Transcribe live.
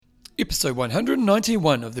episode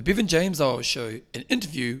 191 of the Bevan Eyles Show, an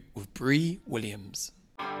interview with Bree Williams.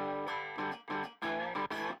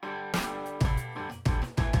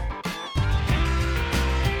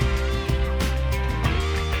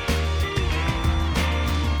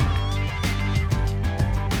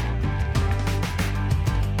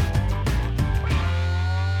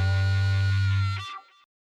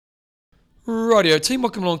 Rightio team,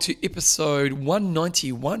 welcome along to episode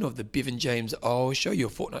 191 of the Bevan Eyles Show, your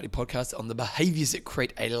fortnightly podcast on the behaviours that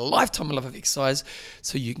create a lifetime love of exercise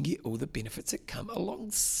so you can get all the benefits that come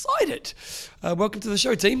alongside it. Welcome to the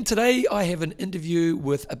show team. Today I have an interview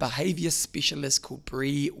with a behaviour specialist called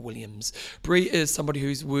Bree Williams. Bree is somebody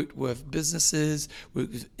who's worked with businesses,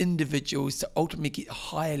 worked with individuals to ultimately get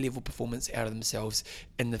higher level performance out of themselves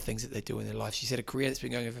in the things that they do in their life. She's had a career that's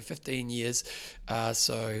been going over 15 years,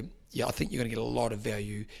 yeah, I think you're going to get a lot of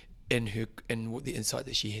value in her and the insight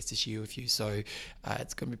that she has to share with you. So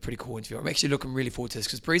it's going to be a pretty cool interview. I'm actually looking really forward to this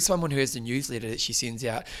because Bree's someone who has the newsletter that she sends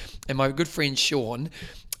out. And my good friend Sean,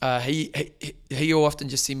 he'll often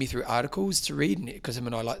just send me through articles to read because him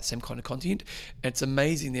and I like the same kind of content. And it's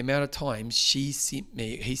amazing the amount of times he sent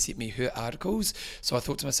me her articles. So I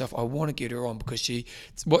thought to myself, I want to get her on because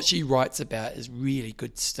what she writes about is really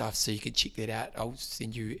good stuff. So you can check that out. I'll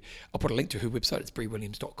put a link to her website. It's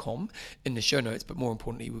breewilliams.com in the show notes. But more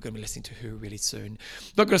importantly, we're going to be listening to her really soon.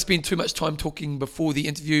 Not going to spend too much time talking before the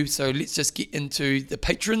interview. So let's just get into the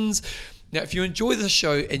patrons. Now, if you enjoy the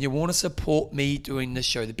show and you want to support me doing this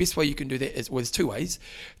show, the best way you can do that is, well, there's two ways.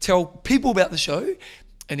 Tell people about the show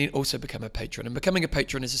and then also become a patron. And becoming a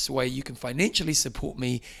patron is just a way you can financially support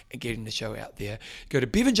me and getting the show out there. Go to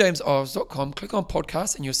bevanjameseyles.com, click on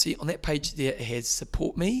podcast, and you'll see on that page there it has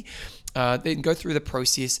support me. Then go through the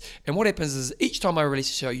process. And what happens is each time I release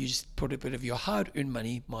a show, you just put a bit of your hard-earned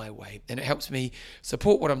money my way. And it helps me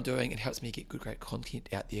support what I'm doing. It helps me get good, great content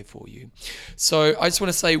out there for you. So I just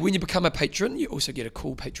want to say, when you become a patron, you also get a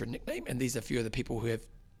cool patron nickname. And these are a few of the people who have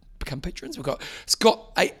become patrons. We've got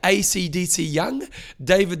Scott ACDC Young,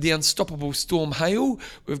 David the Unstoppable Storm Hale,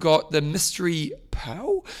 we've got the Mystery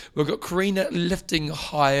Powell, we've got Karina Lifting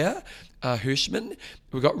Higher Hirschman,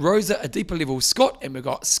 we've got Rosa A Deeper Level Scott, and we've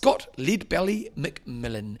got Scott Leadbelly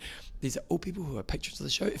McMillan. These are all people who are patrons of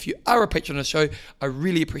the show. If you are a patron of the show, I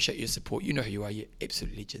really appreciate your support. You know who you are, you're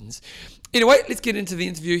absolute legends. Anyway, let's get into the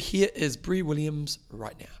interview. Here is Bree Williams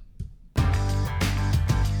right now.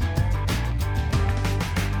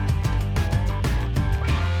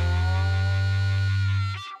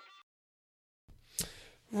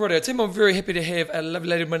 Right, Tim, I'm very happy to have a lovely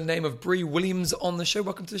lady by the name of Bree Williams on the show.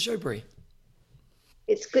 Welcome to the show, Bree.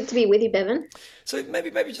 It's good to be with you, Bevan. So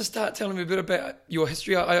maybe just start telling me a bit about your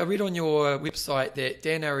history. I read on your website that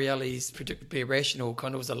Dan Ariely's Predicted Behavioural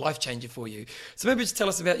kind of was a life changer for you. So maybe just tell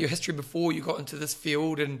us about your history before you got into this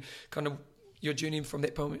field and kind of your journey from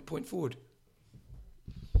that point forward.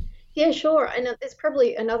 Yeah, sure. And there's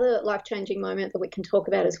probably another life-changing moment that we can talk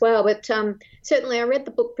about as well. But certainly I read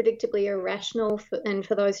the book Predictably Irrational. And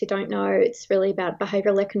for those who don't know, it's really about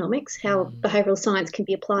behavioural economics, how behavioural science can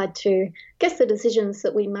be applied to, the decisions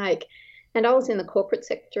that we make. And I was in the corporate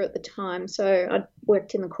sector at the time. So I'd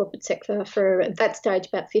worked in the corporate sector for, at that stage,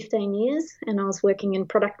 about 15 years. And I was working in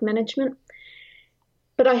product management.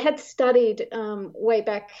 But I had studied way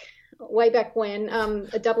back when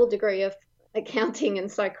a double degree of accounting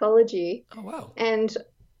and psychology. Oh, wow. And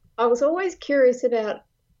I was always curious about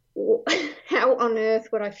how on earth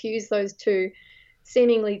would I fuse those two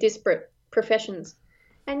seemingly disparate professions.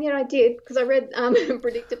 And yet I did, because I read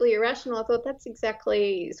Predictably Irrational. I thought that's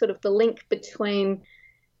exactly sort of the link between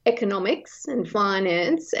economics and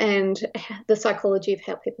finance and the psychology of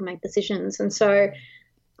how people make decisions. And so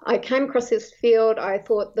I came across this field. I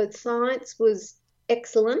thought that science was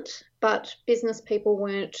excellent, but business people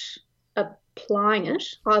weren't applying it,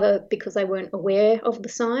 either because they weren't aware of the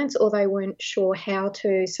science or they weren't sure how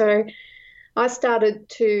to. So I started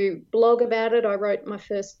to blog about it. I wrote my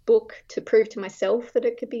first book to prove to myself that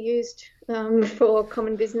it could be used for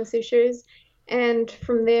common business issues. And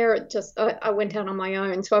from there, I went out on my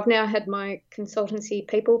own. So I've now had my consultancy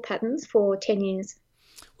People Patterns for 10 years.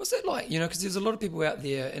 What's that like? Because there's a lot of people out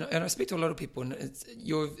there, and I speak to a lot of people, and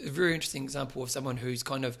you're a very interesting example of someone who's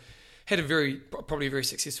kind of had probably a very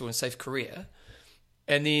successful and safe career,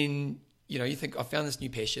 and then you think, I found this new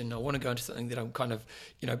passion, I want to go into something that I'm kind of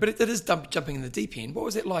but it is jumping in the deep end. What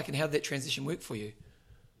was that like, and how did that transition work for you?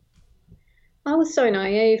 I was so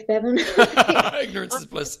naive, Bevan. Ignorance is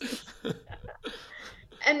bliss.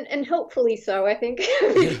 and helpfully so, I think,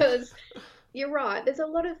 because you're right, there's a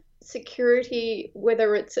lot of security,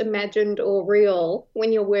 whether it's imagined or real,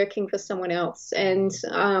 when you're working for someone else, and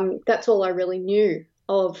that's all I really knew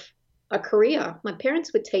of a career. My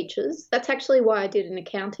parents were teachers. That's actually why I did an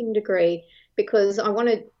accounting degree, because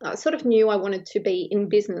I sort of knew I wanted to be in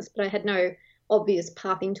business, but I had no obvious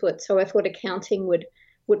path into it. So I thought accounting would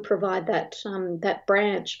provide that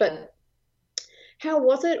branch. But how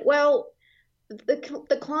was it? Well,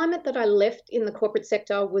 the climate that I left in the corporate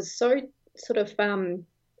sector was so sort of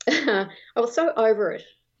I was so over it.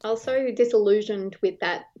 I was so disillusioned with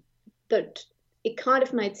that it kind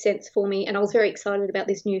of made sense for me, and I was very excited about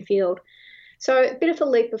this new field. So a bit of a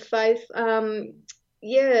leap of faith. 18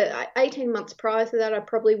 months prior to that, I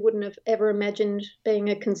probably wouldn't have ever imagined being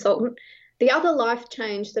a consultant. The other life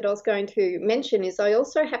change that I was going to mention is I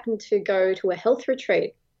also happened to go to a health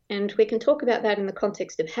retreat, and we can talk about that in the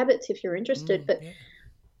context of habits if you're interested. But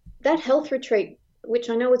that health retreat, which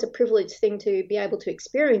I know is a privileged thing to be able to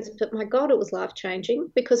experience, but my God, it was life-changing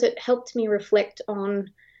because it helped me reflect on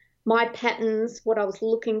my patterns, what I was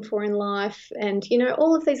looking for in life. And,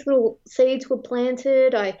 all of these little seeds were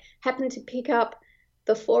planted. I happened to pick up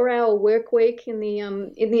the 4-hour work week in the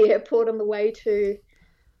airport on the way to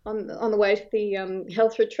the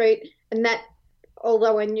health retreat. And that,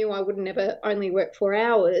 although I knew I would never only work 4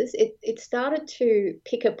 hours, it started to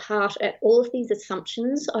pick apart at all of these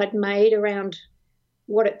assumptions I'd made around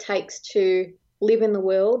what it takes to live in the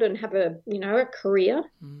world and have a career.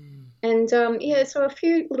 And so a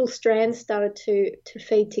few little strands started to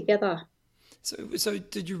feed together. So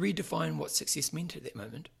did you redefine what success meant at that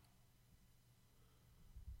moment?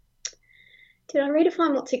 Did I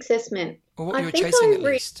redefine what success meant? Or what you were chasing at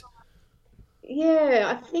least?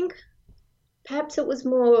 Yeah, I think perhaps it was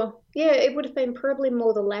more, it would have been probably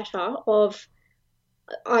more the latter of,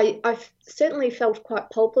 I certainly felt quite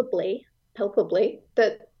palpably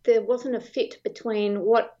that there wasn't a fit between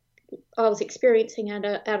what I was experiencing out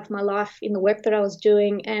of my life in the work that I was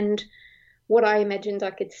doing and what I imagined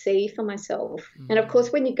I could see for myself. And of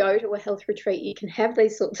course, when you go to a health retreat, you can have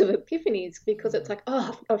these sorts of epiphanies because it's like,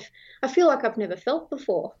 I feel like I've never felt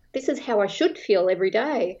before. This is how I should feel every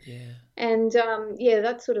day. Yeah. And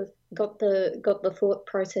that sort of got the thought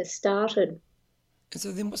process started. And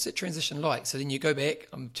so then what's that transition like? So then you go back,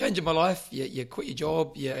 I'm changing my life, you quit your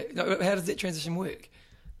job. How does that transition work?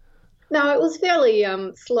 No, it was fairly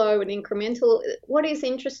slow and incremental. What is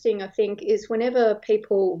interesting, I think, is whenever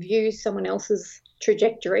people view someone else's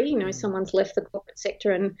trajectory, someone's left the corporate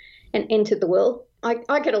sector and entered the world,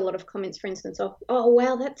 I get a lot of comments, for instance, of, oh,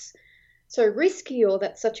 wow, that's so risky, or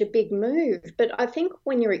that's such a big move. But I think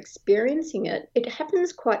when you're experiencing it, it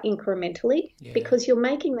happens quite incrementally because you're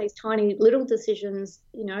making these tiny little decisions,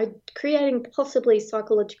 creating possibly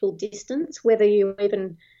psychological distance, whether you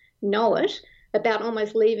even know it, about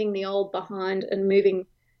almost leaving the old behind and moving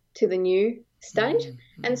to the new state.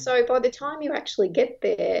 And so by the time you actually get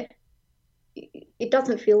there, it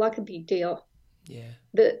doesn't feel like a big deal. Yeah.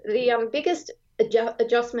 The biggest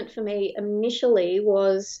adjustment for me initially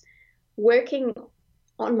was working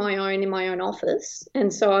on my own in my own office.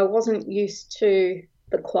 And so I wasn't used to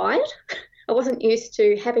the quiet. I wasn't used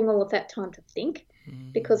to having all of that time to think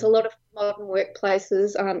because a lot of modern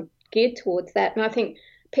workplaces aren't geared towards that. And I think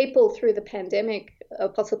people through the pandemic are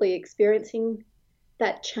possibly experiencing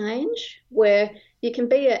that change where you can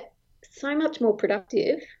be so much more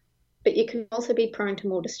productive, but you can also be prone to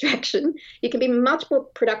more distraction. You can be much more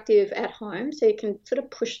productive at home, so you can sort of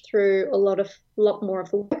push through a lot more of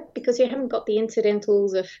the work because you haven't got the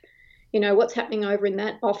incidentals of, what's happening over in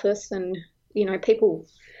that office and, people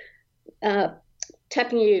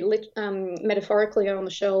tapping you metaphorically on the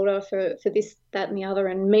shoulder for this, that and the other,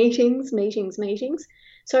 and meetings.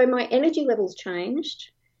 So my energy levels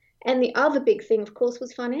changed. And the other big thing, of course,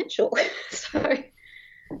 was financial.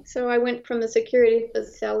 So I went from the security of the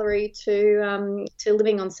salary to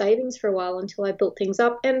living on savings for a while until I built things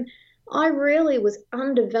up. And I really was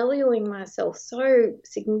undervaluing myself so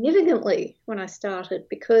significantly when I started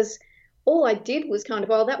because all I did was kind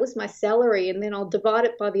of, that was my salary, and then I'll divide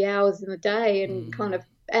it by the hours in the day and kind of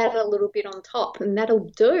add a little bit on top, and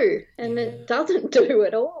that'll do. And it doesn't do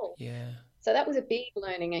at all. Yeah. So that was a big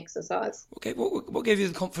learning exercise. Okay, what gave you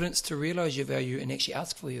the confidence to realise your value and actually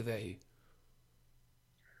ask for your value?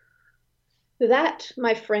 That,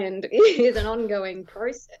 my friend, is an ongoing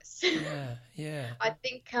process. Yeah. I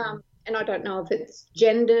think, and I don't know if it's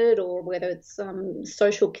gendered or whether it's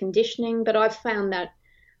social conditioning, but I've found that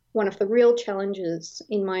one of the real challenges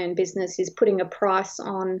in my own business is putting a price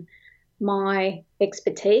on my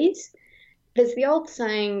expertise. There's the old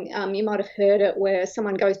saying, you might have heard it, where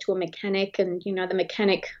someone goes to a mechanic and, the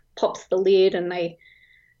mechanic pops the lid and they,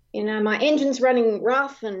 my engine's running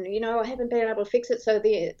rough and, I haven't been able to fix it. So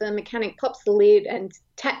the mechanic pops the lid and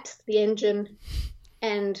taps the engine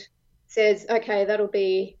and says, okay, that'll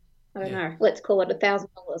be I don't know, let's call it $1,000.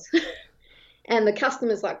 And the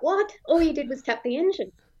customer's like, what? All you did was tap the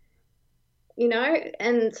engine,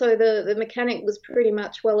 And so the mechanic was pretty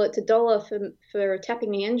much, well, it's $1 for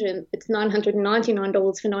tapping the engine. It's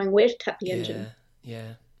 $999 for knowing where to tap the engine.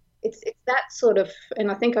 Yeah. It's that sort of,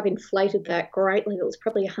 and I think I've inflated that greatly. It was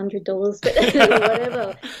probably $100, but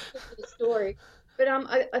whatever, the story. But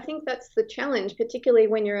I think that's the challenge, particularly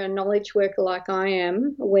when you're a knowledge worker like I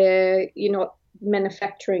am, where you're not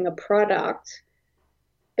manufacturing a product,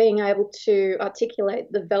 being able to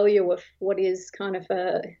articulate the value of what is kind of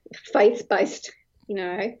a faith-based,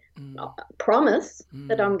 promise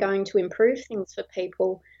that I'm going to improve things for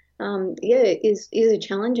people, is a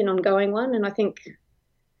challenge, an ongoing one. And I think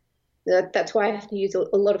that's why I have to use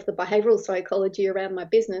a lot of the behavioural psychology around my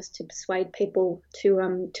business to persuade people to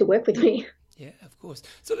work with me. Yeah, of course.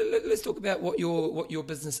 So let's talk about what your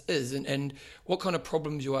business is and what kind of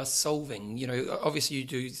problems you are solving. Obviously you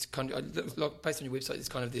do kind of, like, based on your website, there's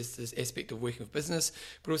kind of this aspect of working with business,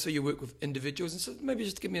 but also you work with individuals. And so maybe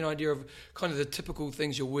just give me an idea of kind of the typical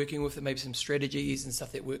things you're working with, and maybe some strategies and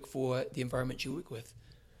stuff that work for the environment you work with.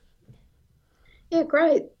 Yeah,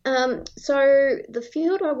 great. So the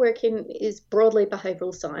field I work in is broadly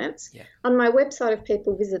behavioural science. Yeah. On my website, if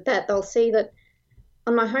people visit that, they'll see that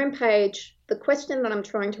on my homepage, the question that I'm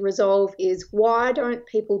trying to resolve is, why don't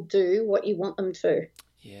people do what you want them to?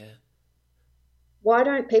 Yeah. Why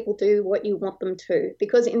don't people do what you want them to?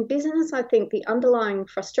 Because in business, I think the underlying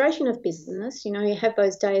frustration of business, you have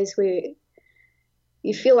those days where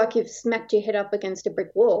you feel like you've smacked your head up against a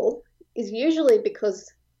brick wall, is usually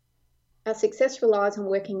because our success relies on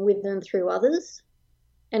working with and through others,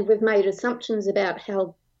 and we've made assumptions about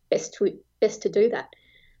how best to do that.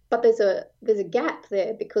 But there's a gap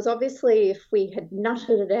there, because obviously if we had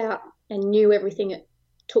nutted it out and knew everything it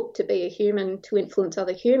took to be a human to influence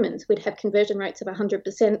other humans, we'd have conversion rates of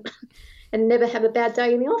 100% and never have a bad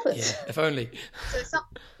day in the office. Yeah, if only.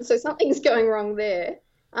 So something's going wrong there.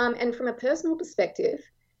 And from a personal perspective,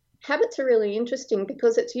 habits are really interesting,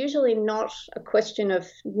 because it's usually not a question of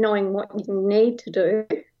knowing what you need to do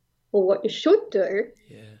or what you should do.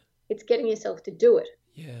 Yeah. It's getting yourself to do it.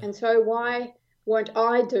 Yeah. And so why won't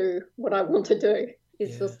I do what I want to do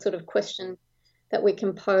is the sort of question that we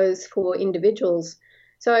can pose for individuals.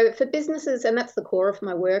 So for businesses, and that's the core of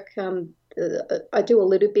my work, I do a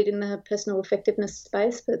little bit in the personal effectiveness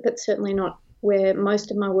space, but that's certainly not where most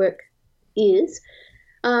of my work is.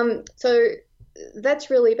 So that's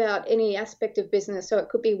really about any aspect of business. So it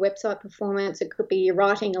could be website performance, it could be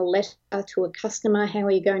writing a letter to a customer. How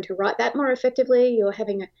are you going to write that more effectively?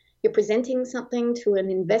 You're presenting something to an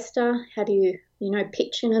investor. How do you,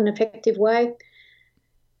 pitch in an effective way?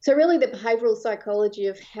 So really the behavioural psychology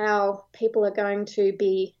of how people are going to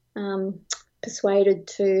be persuaded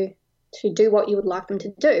to do what you would like them to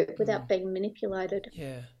do without being manipulated.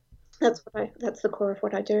 Yeah. That's the core of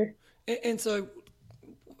what I do. And so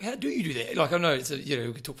how do you do that? Like, I know it's we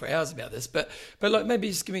could talk for hours about this, but like maybe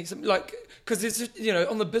just give me some, like, because it's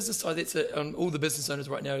on the business side, that's all the business owners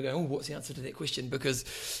right now are going, oh, what's the answer to that question? Because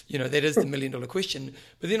that is the $1 million question.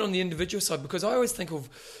 But then on the individual side, because I always think of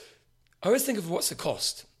what's the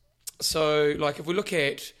cost. So like if we look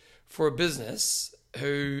at for a business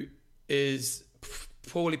who is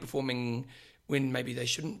poorly performing when maybe they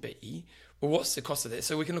shouldn't be, well, what's the cost of that?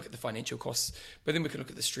 So we can look at the financial costs, but then we can look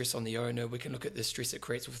at the stress on the owner. We can look at the stress it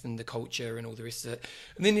creates within the culture and all the rest of it.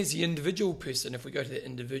 And then there's the individual person. If we go to the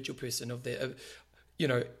individual person of the,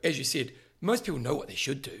 as you said, most people know what they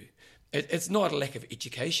should do. It's not a lack of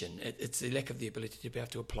education. It's a lack of the ability to be able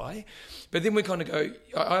to apply. But then we kind of go,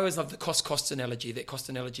 I always love the cost analogy, that cost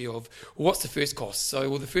analogy of, well, what's the first cost? So,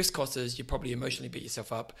 well, the first cost is you probably emotionally beat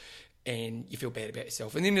yourself up and you feel bad about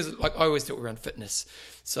yourself. And then there's, like, I always talk around fitness.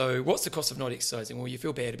 So what's the cost of not exercising? Well, you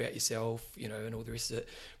feel bad about yourself, and all the rest of it.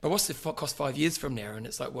 But what's the cost 5 years from now? And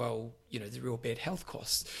it's like, well, there's a real bad health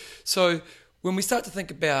cost. So when we start to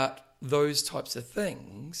think about those types of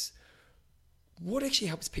things, what actually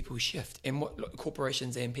helps people shift, and what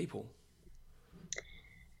corporations and people?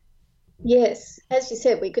 Yes, as you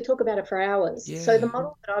said, we could talk about it for hours. Yeah. So the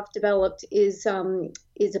model that I've developed is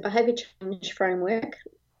a behaviour change framework,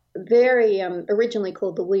 very originally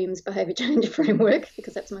called the Williams Behaviour Change Framework,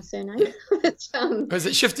 because that's my surname. Has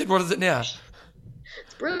it shifted? What is it now?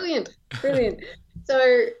 It's brilliant.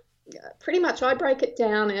 So pretty much I break it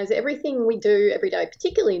down as everything we do every day,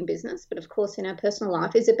 particularly in business, but of course in our personal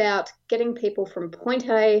life, is about getting people from point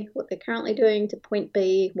A, what they're currently doing, to point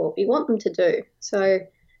B, what we want them to do. So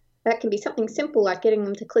that can be something simple like getting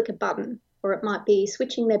them to click a button, or it might be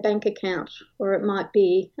switching their bank account, or it might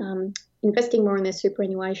be investing more in their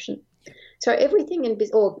superannuation. So everything in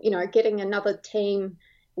business, or getting another team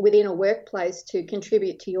within a workplace to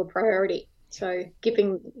contribute to your priority. So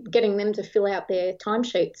getting them to fill out their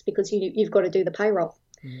timesheets because you've got to do the payroll.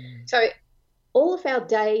 So all of our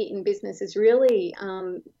day in business is really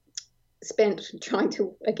spent trying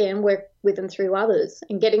to, again, work with and through others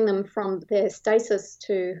and getting them from their stasis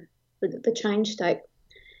to the change state.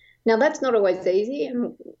 Now, that's not always easy,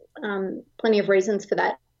 and plenty of reasons for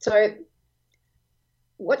that. So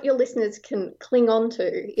what your listeners can cling on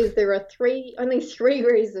to is there are only three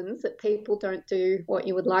reasons that people don't do what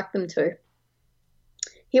you would like them to.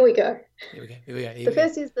 Here we go. The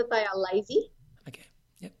first is that they are lazy. Okay.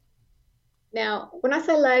 Yep. Now, when I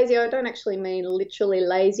say lazy, I don't actually mean literally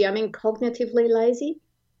lazy. I mean cognitively lazy.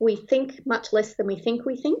 We think much less than we think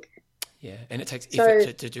we think. Yeah, and it takes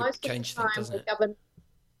effort to change things, doesn't it?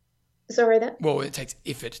 Sorry, that? Well, it takes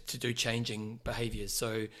effort to do changing behaviours.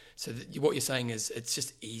 So what you're saying is it's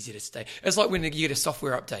just easy to stay. It's like when you get a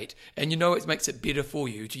software update and it makes it better for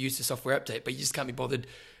you to use the software update, but you just can't be bothered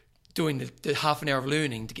doing the half an hour of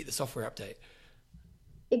learning to get the software update.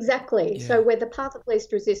 Exactly. Yeah. So we're the path of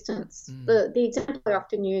least resistance. The example I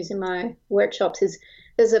often use in my workshops is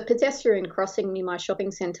there's a pedestrian crossing near my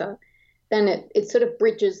shopping centre. Then it sort of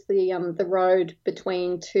bridges the road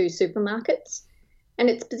between two supermarkets. And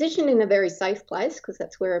it's positioned in a very safe place because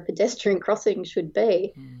that's where a pedestrian crossing should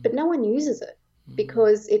be. But no one uses it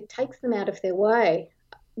because it takes them out of their way.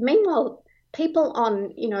 Meanwhile, people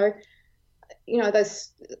on,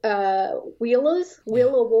 those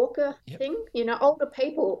wheeler walker thing, older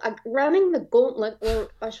people are running the gauntlet, or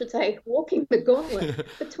I should say walking the gauntlet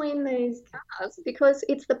between these cars because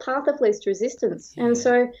it's the path of least resistance. Yeah. And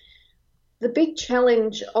so the big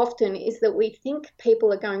challenge often is that we think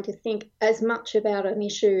people are going to think as much about an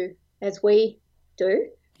issue as we do.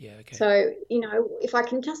 Yeah, okay. So, if I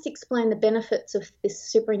can just explain the benefits of this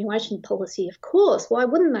superannuation policy, of course, why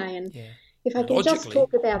wouldn't they? And if I can just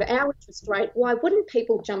talk about our interest rate, why wouldn't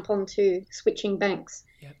people jump onto switching banks?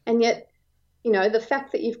 Yep. And yet, the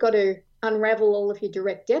fact that you've got to unravel all of your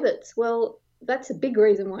direct debits, well, that's a big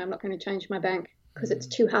reason why I'm not going to change my bank because it's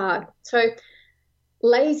too hard. So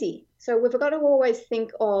lazy. So we've got to always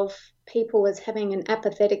think of people as having an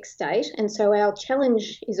apathetic state. And so our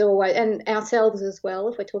challenge is always, and ourselves as well,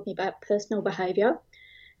 if we're talking about personal behaviour.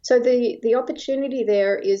 So the opportunity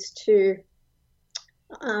there is to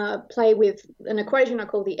play with an equation I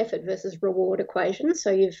call the effort versus reward equation. So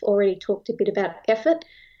you've already talked a bit about effort.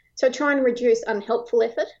 So try and reduce unhelpful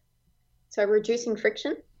effort. So reducing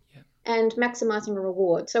friction and maximising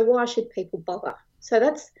reward. So why should people bother? So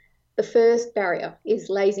that's the first barrier is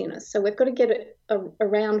laziness. So we've got to get it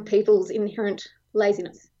around people's inherent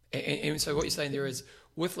laziness. And so what you're saying there is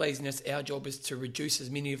with laziness, our job is to reduce as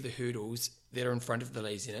many of the hurdles that are in front of the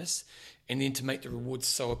laziness and then to make the rewards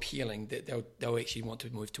so appealing that they'll actually want to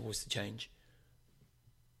move towards the change.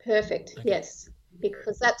 Perfect, okay. Yes,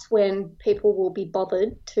 because that's when people will be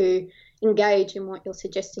bothered to engage in what you're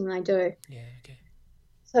suggesting they do. Yeah, okay.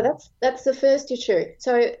 So that's the first issue.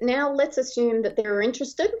 So now let's assume that they're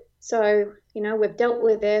interested. So, we've dealt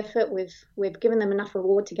with effort, we've given them enough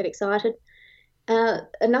reward to get excited.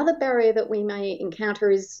 Another barrier that we may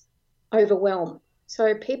encounter is overwhelm.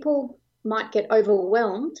 So people might get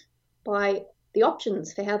overwhelmed by the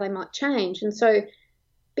options for how they might change. And so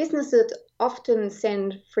businesses often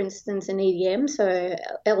send, for instance, an EDM, so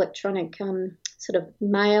electronic sort of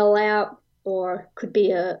mail out, or could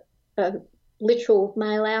be a literal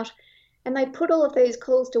mail out, and they put all of these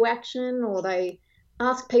calls to action, or they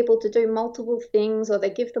ask people to do multiple things, or they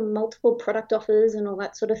give them multiple product offers and all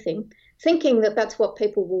that sort of thing, thinking that that's what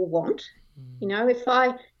people will want. If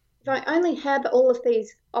I only have all of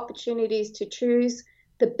these opportunities to choose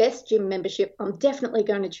the best gym membership, I'm definitely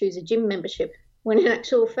going to choose a gym membership, when in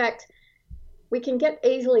actual fact, we can get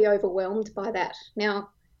easily overwhelmed by that. Now,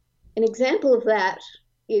 an example of that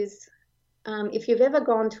is if you've ever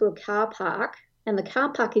gone to a car park and the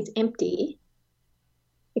car park is empty,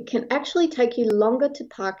 it can actually take you longer to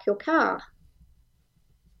park your car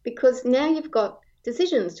because now you've got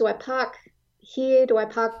decisions. Do I park here? Do I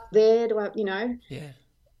park there? Yeah.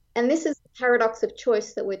 And this is the paradox of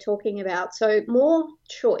choice that we're talking about. So more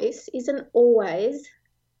choice isn't always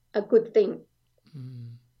a good thing.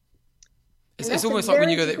 It's almost like when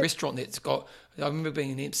you go to that restaurant that's got, I remember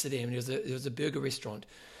being in Amsterdam and there was a burger restaurant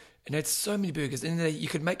and they had so many burgers and you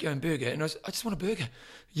could make your own burger and I just want a burger.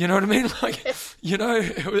 You know what I mean? Like, it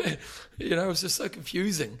was just so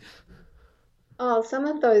confusing. Oh, some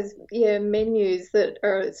of those menus that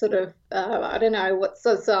are sort of, I don't know, what's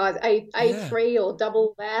the size, A3 or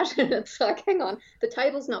double that. And it's like, hang on, the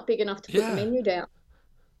table's not big enough to put the menu down.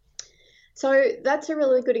 So that's a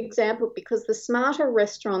really good example because the smarter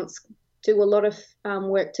restaurants do a lot of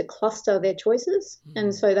work to cluster their choices.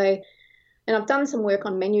 And so and I've done some work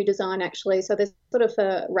on menu design actually. So there's sort of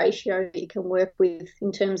a ratio that you can work with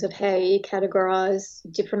in terms of how you categorize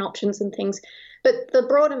different options and things. But the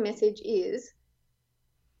broader message is,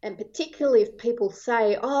 and particularly if people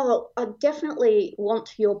say, oh, I definitely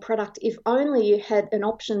want your product if only you had an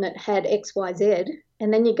option that had X, Y, Z,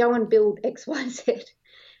 and then you go and build X, Y, Z,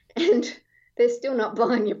 and they're still not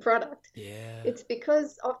buying your product. Yeah. It's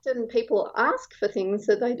because often people ask for things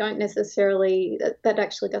that they don't necessarily, that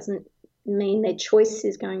actually doesn't mean their choice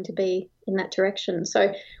is going to be in that direction.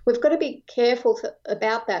 So we've got to be careful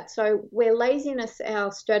about that. So where laziness,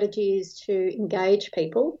 our strategy is to engage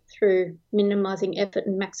people through minimizing effort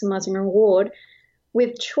and maximizing reward.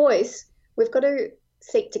 With choice, we've got to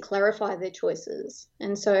seek to clarify their choices.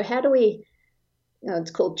 And so how do we,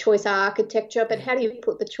 it's called choice architecture, but how do you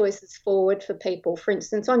put the choices forward for people? For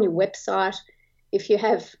instance, on your website, if you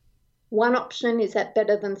have one option, is that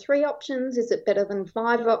better than 3 options? Is it better than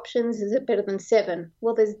 5 options? Is it better than 7?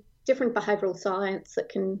 Well, there's different behavioural science that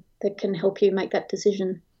can help you make that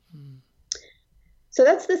decision. So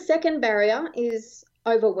that's the second barrier, is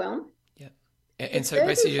overwhelm. Yeah. And so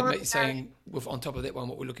basically you're saying, on top of that one,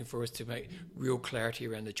 what we're looking for is to make real clarity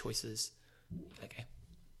around the choices. Okay.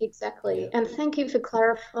 Exactly. Yeah. And thank you for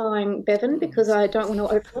clarifying, Bevan, because I don't want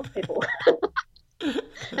to overwhelm people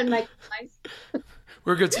and make them lazy.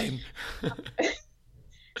 We're a good team.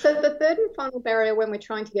 So the third and final barrier when we're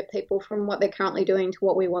trying to get people from what they're currently doing to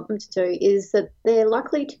what we want them to do is that they're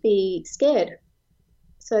likely to be scared.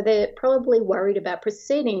 So they're probably worried about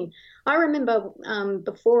proceeding. I remember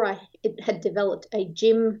before I had developed a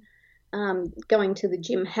gym, going to the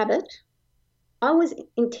gym habit, I was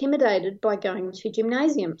intimidated by going to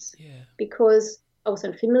gymnasiums because I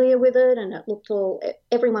wasn't familiar with it, and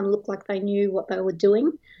everyone looked like they knew what they were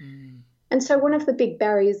doing. And so one of the big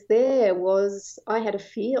barriers there was I had a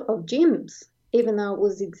fear of gyms, even though it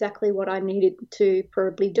was exactly what I needed to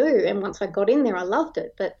probably do. And once I got in there, I loved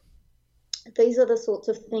it. But these are the sorts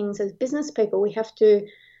of things as business people we have to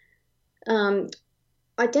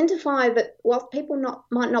identify that while people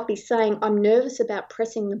might not be saying, I'm nervous about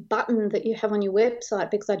pressing the button that you have on your website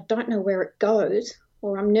because I don't know where it goes,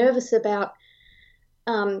 or I'm nervous about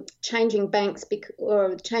changing banks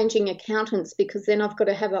or changing accountants because then I've got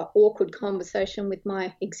to have an awkward conversation with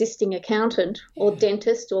my existing accountant or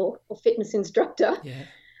dentist or fitness instructor.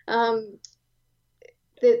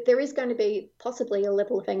 There is going to be possibly a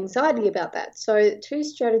level of anxiety about that. So 2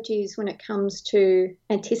 strategies when it comes to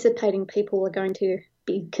anticipating people are going to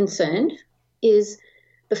be concerned is,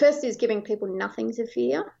 the first is giving people nothing to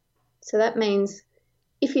fear. So that means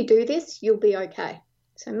if you do this, you'll be okay.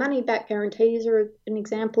 So money-back guarantees are an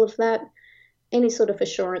example of that, any sort of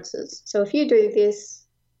assurances. So if you do this,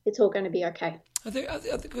 it's all going to be okay. I think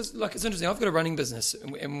because it's interesting. I've got a running business,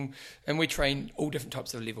 and we train all different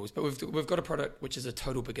types of levels. But we've got a product which is a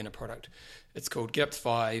total beginner product. It's called Get Up to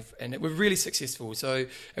 5, and we're really successful. So,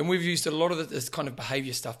 and we've used a lot of this kind of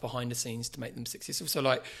behaviour stuff behind the scenes to make them successful. So,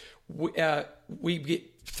 like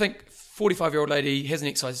we think 45-year-old lady hasn't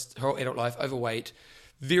exercised her whole adult life, overweight,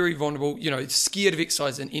 very vulnerable, scared of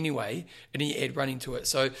exercise in any way, and then you add running to it.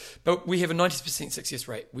 So, but we have a 90% success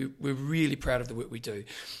rate. We're really proud of the work we do.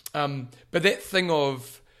 But that thing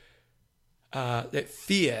of that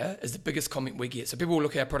fear is the biggest comment we get. So people will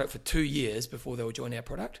look at our product for 2 years before they will join our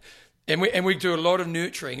product. And we do a lot of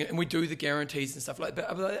nurturing, and we do the guarantees and stuff like that.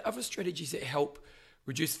 But are there other strategies that help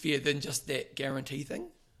reduce fear than just that guarantee thing?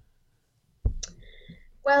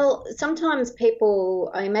 Well, sometimes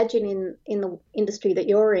people, I imagine in the industry that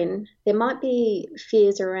you're in, there might be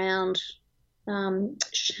fears around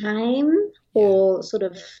shame or sort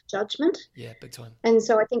of judgment. Yeah, big time. And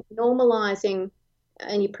so I think normalising,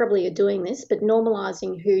 and you probably are doing this, but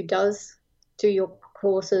normalising who does do your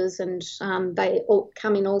courses, and they all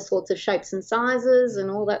come in all sorts of shapes and sizes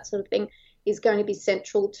and all that sort of thing, is going to be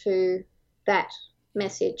central to that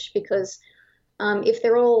message, because if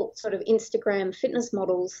they're all sort of Instagram fitness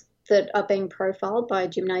models that are being profiled by a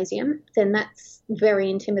gymnasium, then that's very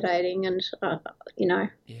intimidating and,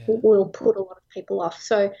 will put a lot of people off.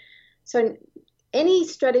 So any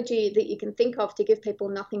strategy that you can think of to give people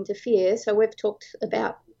nothing to fear. So we've talked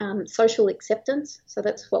about social acceptance. So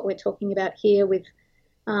that's what we're talking about here with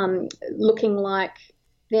looking like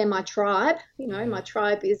they're my tribe. My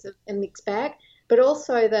tribe is a mixed bag, but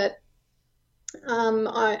also that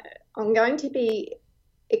I'm going to be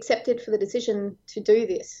accepted for the decision to do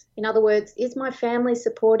this. In other words, is my family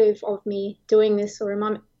supportive of me doing this, or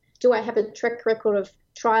do I have a track record of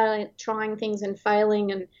trying things and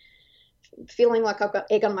failing and feeling like I've got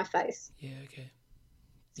egg on my face? Yeah, okay.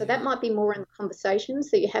 So that might be more in the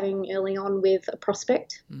conversations that you're having early on with a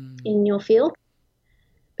prospect in your field.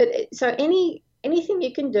 But so anything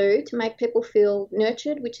you can do to make people feel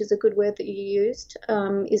nurtured, which is a good word that you used,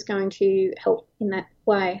 is going to help in that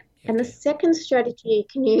way. And the second strategy you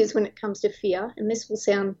can use when it comes to fear, and this will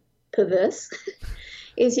sound perverse,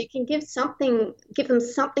 is you can give them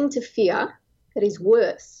something to fear that is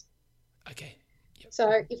worse. Okay. Yep.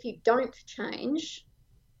 So if you don't change,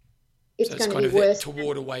 it's going to kind be of worse.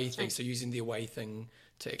 Toward away thing. So using the away thing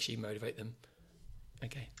to actually motivate them.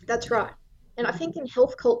 Okay. That's right. And I think in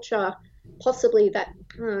health culture, possibly that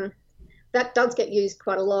does get used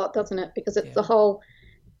quite a lot, doesn't it? Because it's the whole,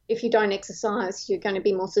 if you don't exercise, you're going to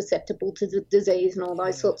be more susceptible to the disease and all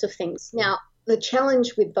those sorts of things. Now, the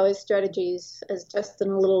challenge with those strategies, as just a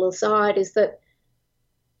little aside, is that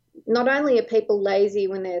not only are people lazy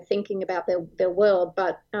when they're thinking about their world,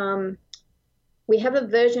 but we have a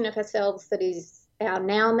version of ourselves that is our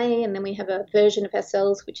now me, and then we have a version of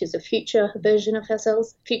ourselves which is a future version of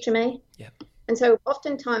ourselves, future me. Yep. And so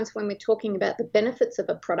oftentimes when we're talking about the benefits of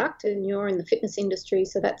a product, and you're in the fitness industry,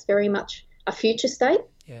 so that's very much a future state.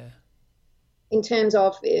 Yeah. In terms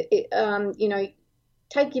of, take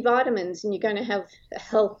your vitamins and you're going to have a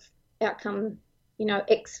health outcome,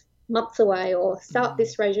 X months away, or start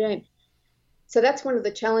this regime. So that's one of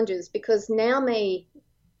the challenges, because now me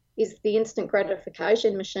is the instant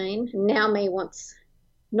gratification machine. Now me wants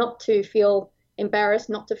not to feel embarrassed,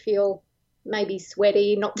 not to feel maybe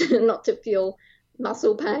sweaty, not to feel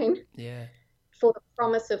muscle pain. Yeah. For the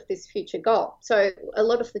promise of this future goal. So a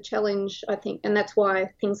lot of the challenge, I think, and that's why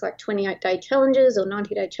things like 28-day challenges or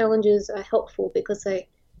 90-day challenges are helpful, because they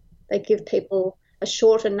give people a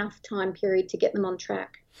short enough time period to get them on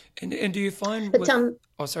track. And do you find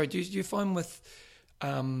do you find with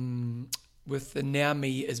the now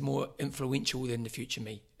me is more influential than the future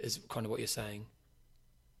me, is kind of what you're saying?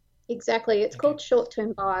 Exactly. It's called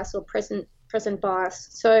short-term bias or present bias.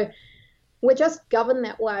 So we're just governed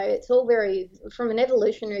that way. It's all very, from an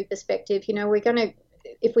evolutionary perspective, we're going to,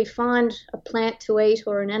 if we find a plant to eat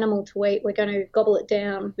or an animal to eat, we're going to gobble it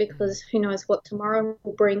down, because who knows what tomorrow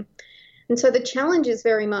will bring. And so the challenge is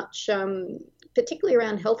very much, particularly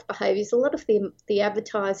around health behaviours, a lot of the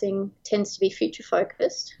advertising tends to be future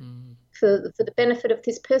focused for the benefit of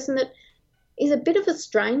this person that is a bit of a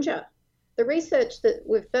stranger. The research that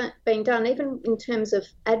we've been done, even in terms of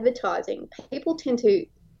advertising, people tend to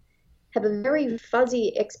have a very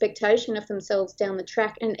fuzzy expectation of themselves down the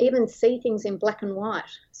track, and even see things in black and white.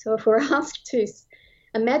 So if we're asked to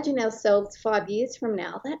imagine ourselves 5 years from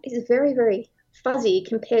now, that is very, very fuzzy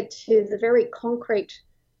compared to the very concrete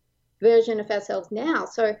version of ourselves now.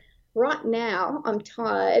 So right now, I'm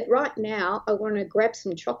tired. Right now, I want to grab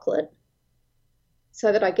some chocolate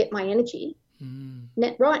so that I get my energy.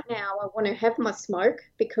 Right now, I want to have my smoke,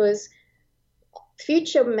 because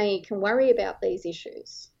future me can worry about these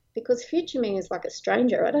issues. Because future me is like a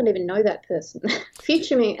stranger. I don't even know that person.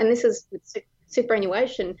 Future me, and this is with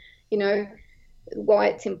superannuation, why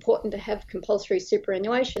it's important to have compulsory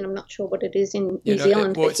superannuation. I'm not sure what it is in New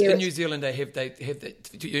Zealand. Well, in New Zealand they have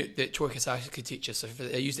that choice architecture, so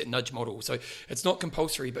they use that nudge model. So it's not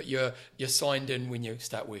compulsory, but you're signed in when you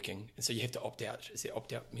start working, and so you have to opt out. It's the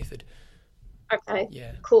opt out method. Okay.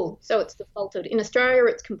 Yeah. Cool. So it's defaulted. In Australia,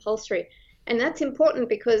 it's compulsory, and that's important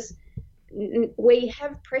because we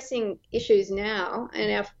have pressing issues now,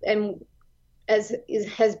 and has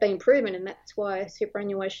been proven, and that's why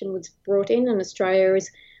superannuation was brought in Australia, is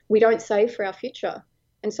we don't save for our future.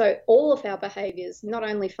 And so all of our behaviours, not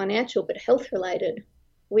only financial but health related,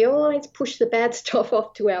 we always push the bad stuff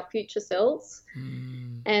off to our future selves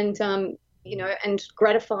and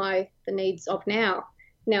gratify the needs of now.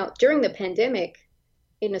 Now, during the pandemic,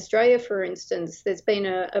 in Australia, for instance, there's been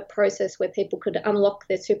a process where people could unlock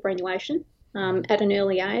their superannuation at an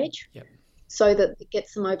early age, so that it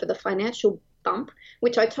gets them over the financial bump,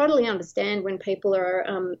 which I totally understand when people are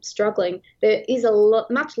struggling. There is a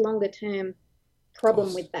much longer term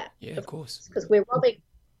problem with that. Yeah, of course, because we're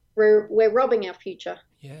robbing our future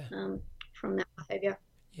from that behaviour.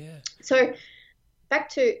 Yeah. So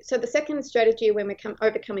the second strategy when we're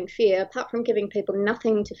overcoming fear, apart from giving people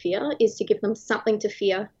nothing to fear, is to give them something to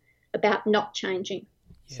fear about not changing.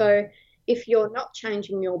 Yeah. So if you're not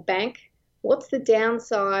changing your bank, what's the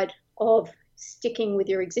downside of sticking with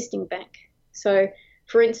your existing bank? So,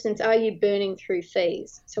 for instance, are you burning through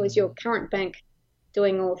fees? So is your current bank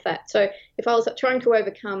doing all of that? So if I was trying to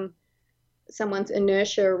overcome someone's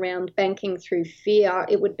inertia around banking through fear,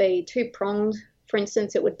 it would be two-pronged. For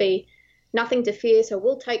instance, it would be nothing to fear, so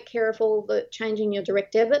we'll take care of all the changing your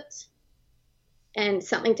direct debits. And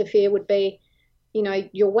something to fear would be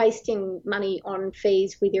you're wasting money on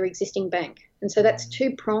fees with your existing bank. And so that's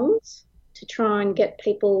two prongs to try and get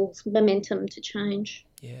people's momentum to change.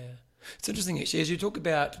 Yeah. It's interesting, actually, as you talk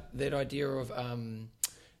about that idea of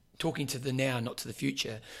talking to the now, not to the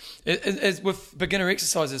future. As with beginner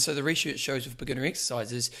exercises, so the research shows with beginner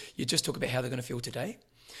exercises, you just talk about how they're going to feel today.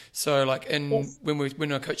 So like Yes.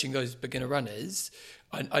 when I'm coaching those beginner runners,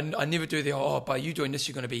 I never do by you doing this,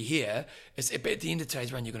 you're going to be here. But at the end of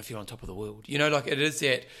today's run, you're going to feel on top of the world. Like it is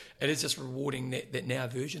just rewarding that now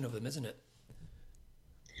version of them, isn't it?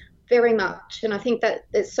 Very much, and I think that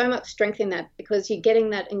there's so much strength in that because you're getting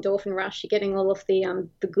that endorphin rush, you're getting all of the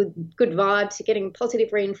good vibes, you're getting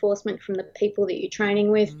positive reinforcement from the people that you're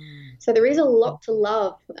training with. So there is a lot to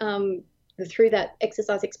love through that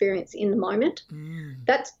exercise experience in the moment.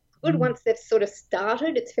 That's good once they've sort of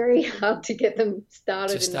started. It's very hard to get them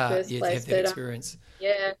started in the first place. To have that experience.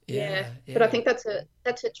 Yeah. But I think that's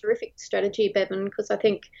a terrific strategy, Bevan, because I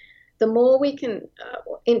think the more we can,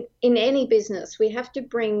 in any business, we have to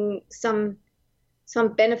bring some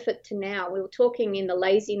benefit to now. We were talking in the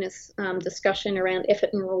laziness discussion around effort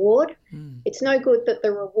and reward. It's no good that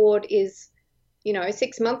the reward is,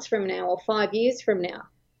 6 months from now or 5 years from now.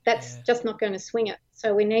 That's just not going to swing it.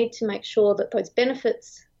 So we need to make sure that those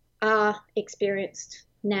benefits are experienced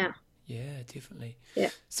now. Yeah, definitely. Yeah.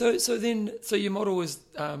 So your model was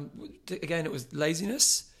again, it was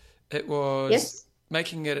laziness. It was Yes.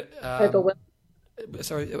 making it Overwhelming.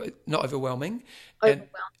 Sorry, not overwhelming. Overwhelmed.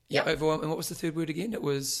 Yeah, overwhelming. And what was the third word again? It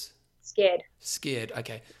was Scared. Scared.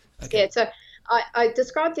 Okay. Scared. So I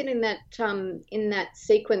described it in that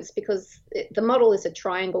sequence because the model is a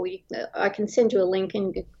triangle. I can send you a link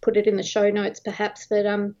and put it in the show notes perhaps. But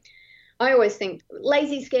I always think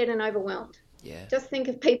lazy, scared, and overwhelmed. Yeah. Just think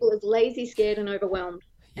of people as lazy, scared, and overwhelmed,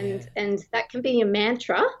 and that can be your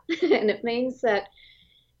mantra, and it means that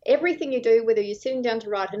everything you do, whether you're sitting down to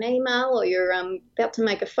write an email or you're about to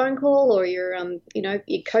make a phone call or you're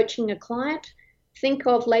you're coaching a client, think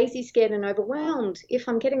of lazy, scared, and overwhelmed. If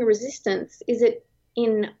I'm getting a resistance, is it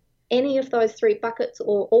in any of those three buckets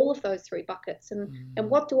or all of those three buckets? And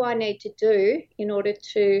what do I need to do in order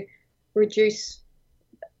to reduce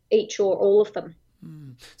each or all of them?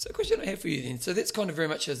 So a question I have for you then, so that's kind of very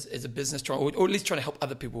much as a business trying, or at least trying to help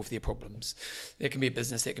other people with their problems. That can be a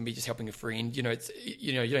business, that can be just helping a friend. You don't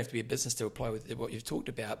have to be a business to apply with what you've talked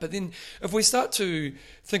about. But then if we start to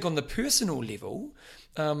think on the personal level,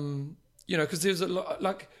 because there's a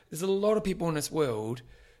lot of people in this world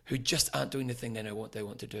who just aren't doing the thing they know what they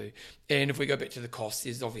want to do. And if we go back to the costs,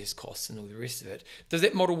 there's obvious costs and all the rest of it. Does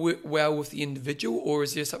that model work well with the individual, or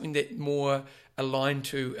is there something that more aligned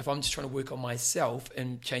to if I'm just trying to work on myself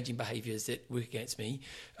and changing behaviours that work against me?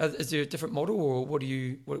 Is there a different model, or what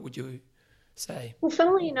would you say? Well,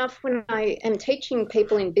 funnily enough, when I am teaching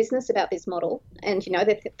people in business about this model and,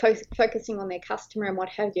 they're focusing on their customer and what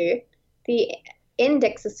have you, the end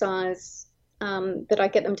exercise that I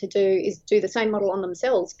get them to do is do the same model on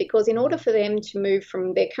themselves, because in order for them to move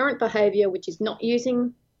from their current behaviour, which is not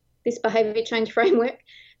using this behaviour change framework,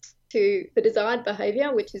 to the desired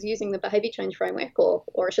behaviour, which is using the behaviour change framework, or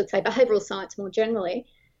I should say behavioural science more generally,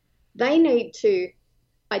 they need to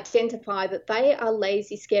identify that they are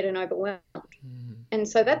lazy, scared, and overwhelmed. And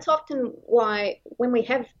so that's often why when we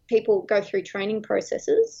have people go through training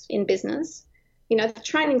processes in business, the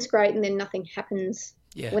training's great and then nothing happens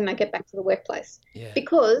when they get back to the workplace,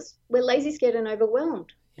 because we're lazy, scared, and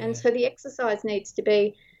overwhelmed. And so the exercise needs to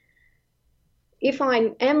be, if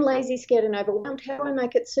I am lazy, scared, and overwhelmed, how do I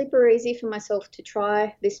make it super easy for myself to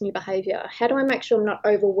try this new behaviour? How do I make sure I'm not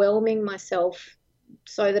overwhelming myself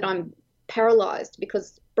so that I'm paralysed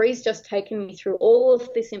because Bree's just taken me through all of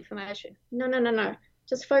this information? No.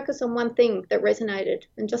 Just focus on one thing that resonated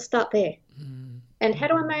and just start there. And how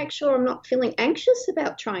do I make sure I'm not feeling anxious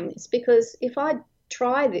about trying this? Because if I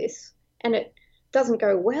try this and it doesn't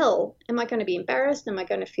go well, am I going to be embarrassed? Am I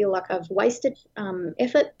going to feel like I've wasted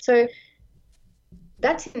effort? So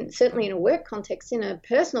that's certainly in a work context. In a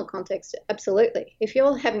personal context, absolutely. If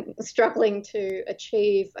you're struggling to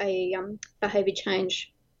achieve a behaviour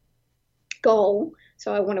change goal,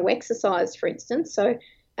 so I want to exercise, for instance, so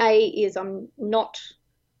A is I'm not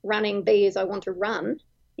running, B is I want to run,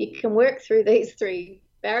 you can work through these three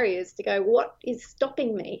barriers to go, what is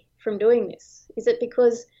stopping me from doing this? Is it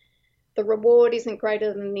because the reward isn't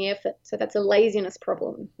greater than the effort? So that's a laziness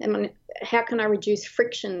problem. And how can I reduce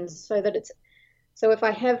frictions so if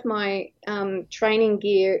I have my training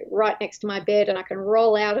gear right next to my bed and I can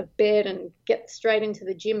roll out of bed and get straight into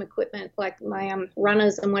the gym equipment, like my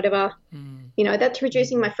runners and whatever, that's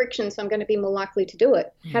reducing my friction, so I'm going to be more likely to do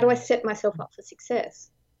it. How do I set myself up for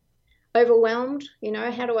success? overwhelmed,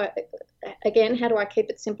 how do I keep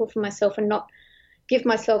it simple for myself and not give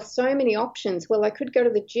myself so many options? Well, I could go to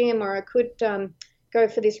the gym, or I could go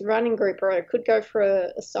for this running group, or I could go for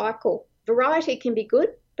a cycle. Variety can be good,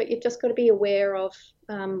 but you've just got to be aware of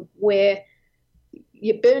where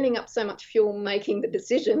you're burning up so much fuel making the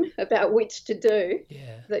decision about which to do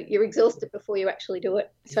that you're exhausted before you actually do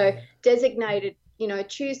it. So designated,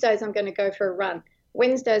 Tuesdays I'm going to go for a run.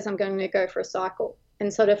 Wednesdays I'm going to go for a cycle,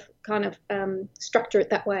 and sort of kind of structure it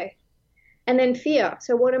that way. And then fear.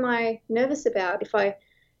 So what am I nervous about?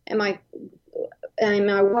 Am I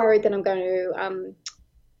worried that I'm going to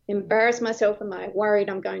embarrass myself? Am I worried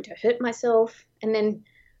I'm going to hurt myself? And then,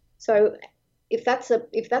 so if that's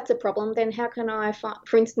a problem, then how can I,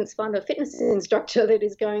 for instance, find a fitness instructor that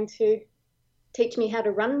is going to teach me how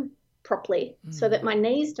to run properly so that my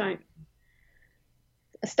knees don't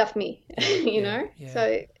stuff me, know? Yeah.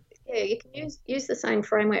 So you can use the same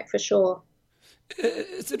framework for sure.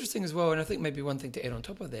 It's interesting as well, and I think maybe one thing to add on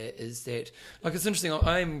top of that is that, it's interesting,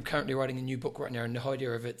 I'm currently writing a new book right now, and the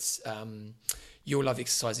idea of it's You'll Love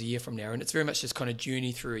Exercise a year from now, and it's very much this kind of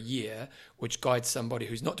journey through a year which guides somebody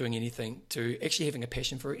who's not doing anything to actually having a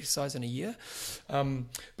passion for exercise in a year.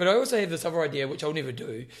 But I also have this other idea, which I'll never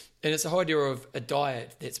do, and it's the idea of a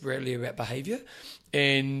diet that's really about behaviour.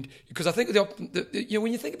 And because I think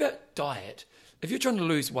when you think about diet, if you're trying to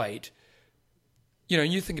lose weight,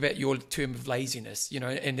 you think about your term of laziness,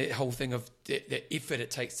 and that whole thing of the effort it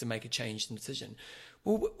takes to make a change in decision.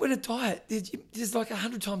 Well, when a diet, there's like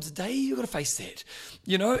 100 times a day, you've got to face that,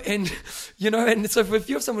 and so if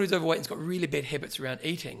you're someone who's overweight and's got really bad habits around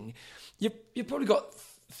eating, you've probably got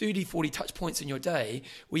 30, 40 touch points in your day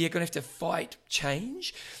where you're going to have to fight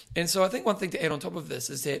change. And so I think one thing to add on top of this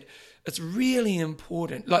is that it's really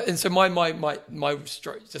important. And so my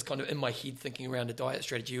stroke, just kind of in my head thinking around a diet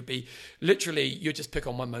strategy would be literally you just pick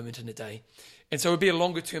on one moment in a day. And so it would be a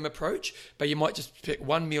longer term approach, but you might just pick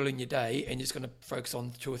one meal in your day and you're just going to focus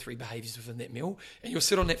on 2 or 3 behaviours within that meal. And you'll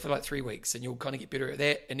sit on that for like 3 weeks and you'll kind of get better at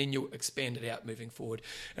that, and then you'll expand it out moving forward.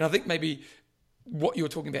 And I think maybe what you're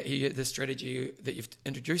talking about here, the strategy that you've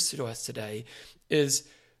introduced to us today, is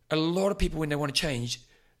a lot of people when they want to change,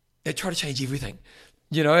 they try to change everything.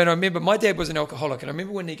 And I remember my dad was an alcoholic, and I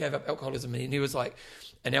remember when he gave up alcoholism, and he was like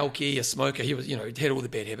an alkie, a smoker. He was, he had all the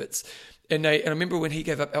bad habits. And I remember when he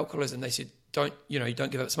gave up alcoholism, they said, don't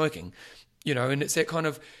give up smoking, and it's that kind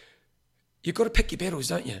of, you've got to pick your battles,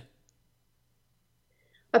 don't you?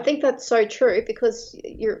 I think that's so true, because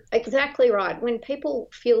you're exactly right. When people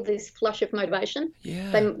feel this flush of motivation,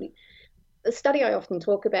 the study I often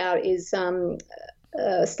talk about is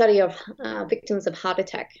a study of victims of heart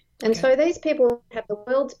attack. And so these people have the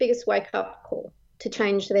world's biggest wake-up call to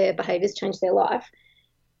change their behaviours, change their life.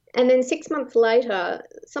 And then 6 months later,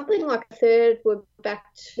 something like a third were back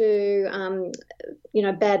to,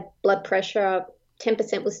 bad blood pressure,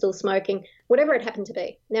 10% was still smoking, whatever it happened to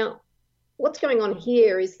be. Now, what's going on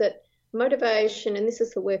here is that motivation, and this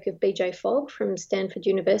is the work of BJ Fogg from Stanford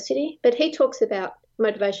University, but he talks about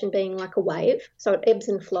motivation being like a wave, so it ebbs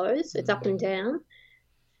and flows, it's up and down.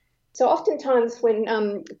 So oftentimes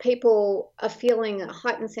when people are feeling a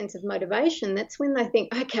heightened sense of motivation, that's when they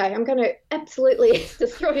think, okay, I'm going to absolutely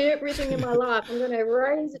destroy everything in my life. I'm going to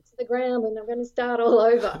raze it to the ground and I'm going to start all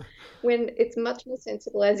over. When it's much more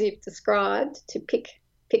sensible, as you've described, to pick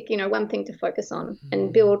one thing to focus on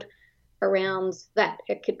and build around that.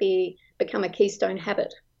 It could become a keystone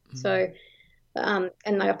habit. So, and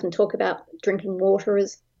they often talk about drinking water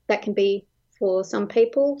as that can be for some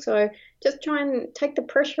people. So just try and take the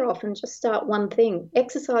pressure off and just start one thing.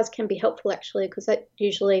 Exercise can be helpful actually, because that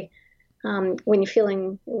usually when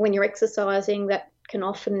you're exercising, that can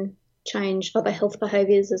often change other health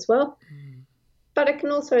behaviours as well. But it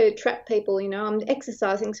can also trap people, I'm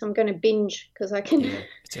exercising, so I'm going to binge because I can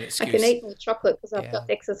eat more chocolate because I've just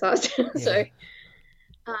exercised. So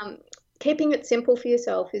keeping it simple for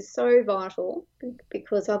yourself is so vital,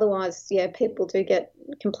 because otherwise, people do get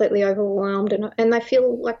completely overwhelmed and they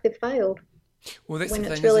feel like they've failed. Well, that's when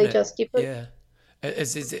the it's thing, really isn't it?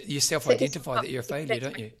 just you self-identify that you're a failure,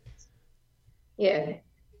 don't you? Yeah, it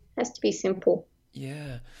has to be simple.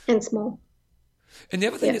 Yeah, and small. And the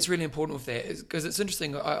other thing that's really important with that is, because it's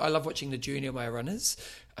interesting, I love watching the journey of my runners,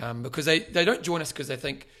 because they don't join us because they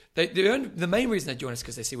think the main reason they join us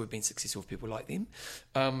because they see we've been successful with people like them,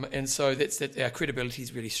 and so that our credibility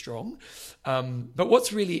is really strong. But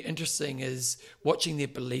what's really interesting is watching their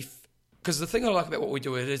belief, because the thing I like about what we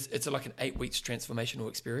do is it's like an 8 weeks transformational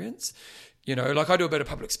experience. Like I do a bit of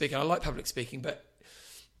public speaking. I like public speaking, but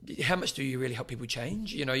how much do you really help people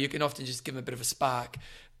change? You know, you can often just give them a bit of a spark,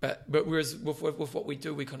 but whereas with what we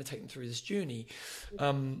do, we kind of take them through this journey.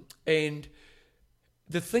 And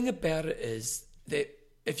the thing about it is that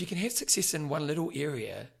if you can have success in one little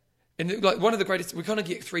area, and like one of the greatest, we kind of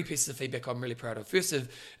get 3 pieces of feedback I'm really proud of. First,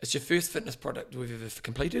 it's your first fitness product we've ever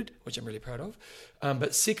completed, which I'm really proud of.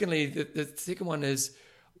 But secondly, the second one is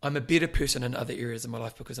I'm a better person in other areas of my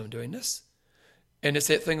life because I'm doing this. And it's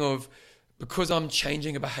that thing of, because I'm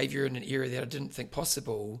changing a behavior in an area that I didn't think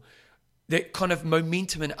possible, that kind of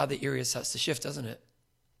momentum in other areas starts to shift, doesn't it?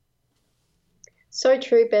 So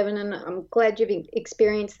true, Bevan, and I'm glad you've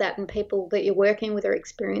experienced that and people that you're working with are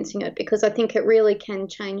experiencing it, because I think it really can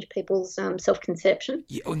change people's self-conception.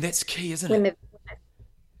 Yeah, and that's key, isn't it?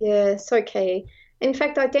 Yeah, so key. In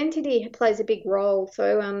fact, identity plays a big role.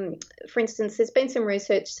 So, for instance, there's been some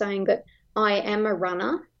research saying that I am a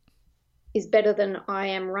runner is better than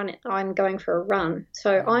I'm going for a run.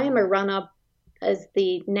 So I am a runner as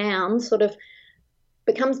the noun sort of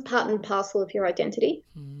becomes part and parcel of your identity.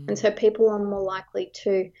 And so people are more likely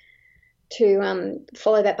to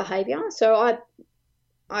follow that behavior. So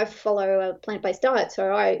I follow a plant-based diet.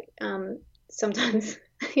 So I sometimes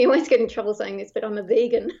you always get in trouble saying this, but I'm a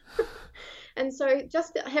vegan. And so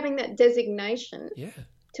just having that designation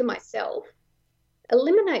to myself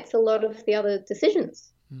eliminates a lot of the other decisions.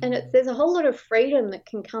 And there's a whole lot of freedom that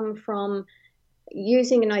can come from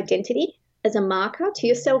using an identity as a marker to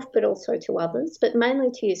yourself, but also to others, but mainly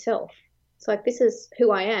to yourself. It's like, this is who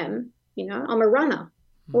I am, you know, I'm a runner.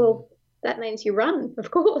 Well, that means you run, of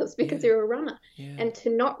course, because you're a runner. And to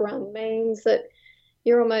not run means that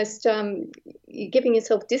you're almost you're giving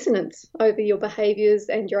yourself dissonance over your behaviours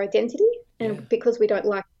and your identity. And because we don't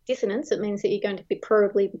like dissonance, it means that you're going to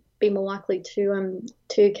probably be more likely to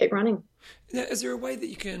keep running. Now, is there a way that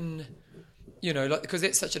you can, you know, like, because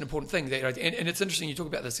that's such an important thing, that, and it's interesting you talk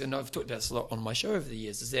about this, and I've talked about this a lot on my show over the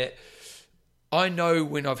years, is that I know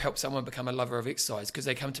when I've helped someone become a lover of exercise because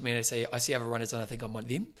they come to me and they say, I see other runners and I think I'm one of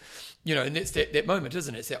them. You know, and it's that moment,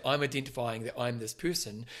 isn't it? It's that I'm identifying that I'm this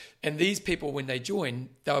person. And these people, when they join,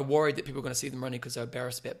 they're worried that people are going to see them running because they're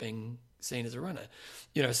embarrassed about being seen as a runner.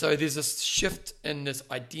 You know, so there's this shift in this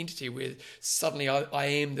identity where suddenly I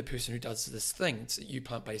am the person who does this thing. So you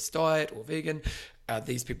plant-based diet or vegan,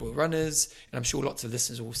 these people are runners, and I'm sure lots of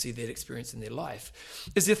listeners will see that experience in their life.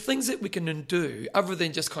 Is there things that we can do other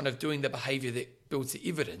than just kind of doing the behaviour that builds the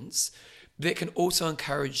evidence that can also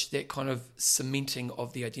encourage that kind of cementing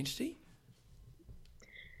of the identity?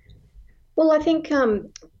 Well, I think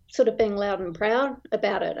sort of being loud and proud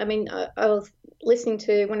about it. I mean, I was listening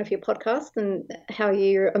to one of your podcasts and how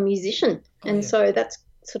you're a musician. So that's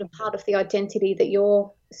sort of part of the identity that you're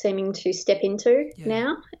seeming to step into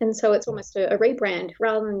now. And so it's almost a rebrand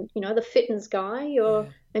rather than, you know, the fitness guy, you're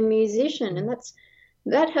a musician. And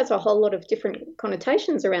that has a whole lot of different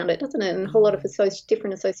connotations around it, doesn't it? And a whole lot of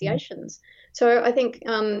different associations. So I think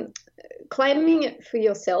claiming it for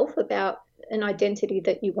yourself about an identity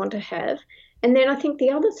that you want to have. And then I think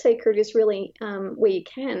the other secret is really where you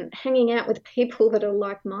can, hanging out with people that are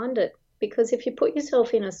like-minded. Because if you put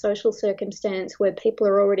yourself in a social circumstance where people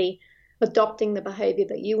are already adopting the behaviour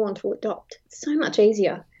that you want to adopt, it's so much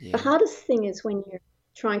easier. The hardest thing is when you're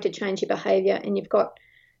trying to change your behaviour and you've got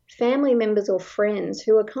family members or friends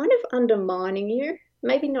who are kind of undermining you,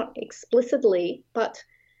 maybe not explicitly, but,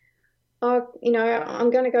 oh, you know,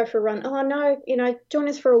 I'm going to go for a run. Oh, no, you know, join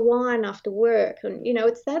us for a wine after work. And, you know,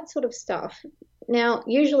 it's that sort of stuff. Now,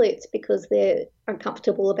 usually it's because they're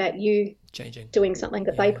uncomfortable about you doing something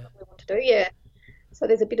that they probably want to do. Yeah. So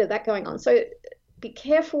there's a bit of that going on. So be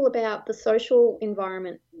careful about the social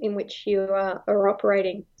environment in which you are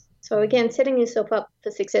operating. So again, setting yourself up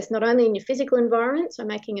for success, not only in your physical environment, so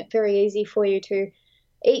making it very easy for you to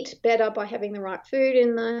eat better by having the right food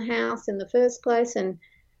in the house in the first place. And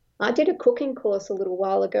I did a cooking course a little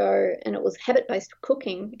while ago, and it was habit-based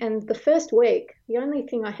cooking. And the first week, the only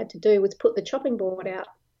thing I had to do was put the chopping board out.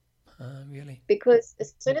 Really? Because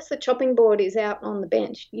as soon as the chopping board is out on the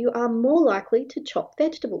bench, you are more likely to chop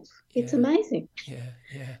vegetables. It's amazing.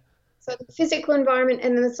 Yeah. So the physical environment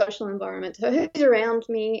and then the social environment. So who's around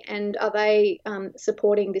me, and are they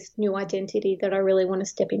supporting this new identity that I really want to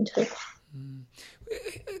step into?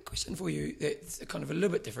 A question for you that's kind of a little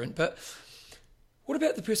bit different, but what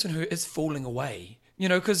about the person who is falling away? You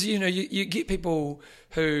know, because, you know, you get people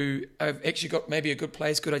who have actually got maybe a good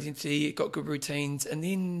place, good identity, got good routines, and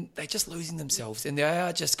then they're just losing themselves. And they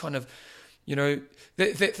are just kind of, you know,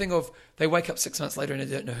 that thing of they wake up 6 months later and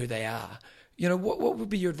they don't know who they are. You know, what would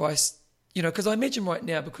be your advice? You know, because I imagine right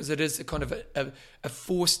now, because it is a kind of a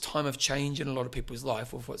forced time of change in a lot of people's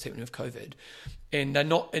life with what's happening with COVID, and they're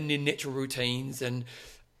not in their natural routines, and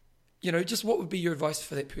just what would be your advice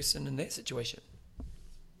for that person in that situation?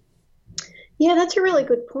 Yeah, that's a really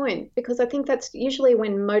good point, because I think that's usually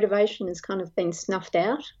when motivation has kind of been snuffed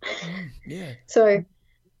out. Yeah. So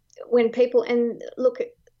when people, and look,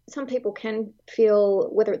 some people can feel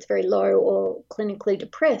whether it's very low or clinically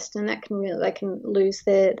depressed, and that can really, they can lose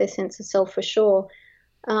their sense of self for sure.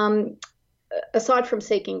 Aside from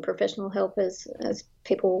seeking professional help as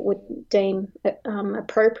people would deem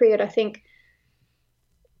appropriate, I think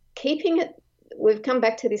keeping it, we've come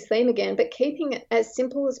back to this theme again, but keeping it as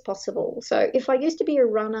simple as possible. So if I used to be a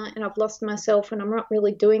runner and I've lost myself and I'm not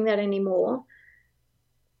really doing that anymore,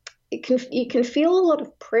 you can feel a lot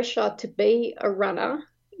of pressure to be a runner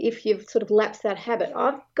if you've sort of lapsed that habit.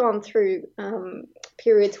 I've gone through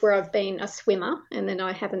periods where I've been a swimmer and then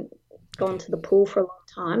I haven't gone to the pool for a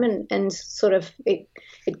long time, and sort of it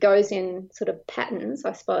goes in sort of patterns,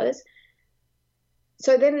 I suppose.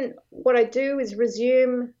 So then what I do is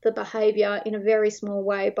resume the behaviour in a very small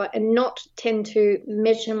way, and not tend to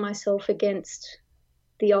measure myself against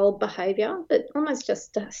the old behaviour, but almost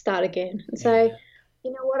just start again and say,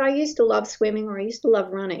 you know what, I used to love swimming or I used to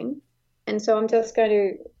love running, and so I'm just going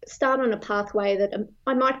to start on a pathway that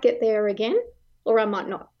I might get there again or I might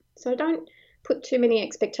not. So don't put too many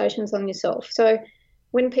expectations on yourself. So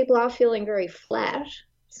when people are feeling very flat,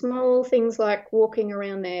 small things like walking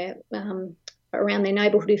around their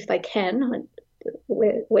neighbourhood if they can.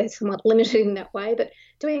 We're somewhat limited in that way, but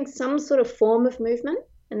doing some sort of form of movement,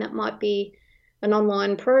 and that might be an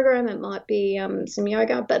online program, it might be some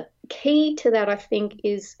yoga, but key to that, I think,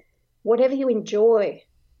 is whatever you enjoy.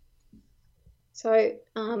 So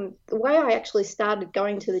the way I actually started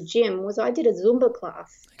going to the gym was I did a Zumba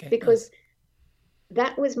class, because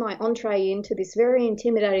that was my entree into this very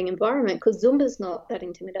intimidating environment, because Zumba's not that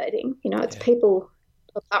intimidating. It's people,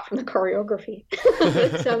 apart from the choreography.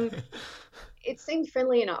 But, it seemed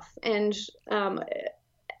friendly enough. And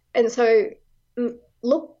so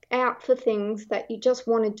look out for things that you just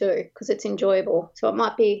want to do because it's enjoyable. So it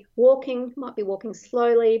might be walking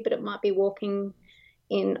slowly, but it might be walking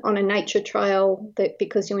on a nature trail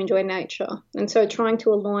because you enjoy nature. And so trying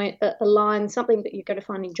to align something that you're going to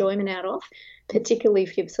find enjoyment out of, particularly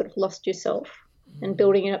if you've sort of lost yourself, and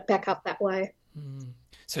building it back up that way.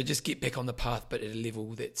 So just get back on the path, but at a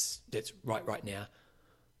level that's right now.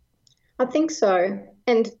 I think so.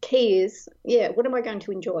 And key is, what am I going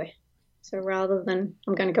to enjoy? So rather than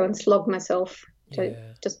I'm going to go and slog myself,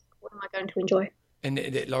 just what am I going to enjoy? And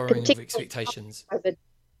that lowering of expectations.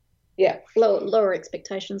 Lower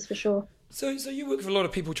expectations for sure. So you work with a lot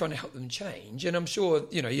of people trying to help them change, and I'm sure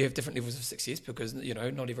you have different levels of success because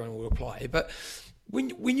not everyone will apply. But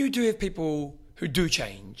when you do have people who do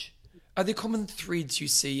change, are there common threads you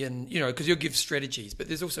see in because you'll give strategies, but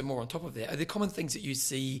there's also more on top of that. Are there common things that you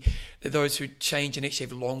see that those who change and actually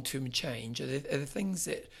have long-term change? Are there things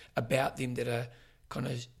that about them that are kind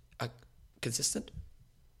of consistent?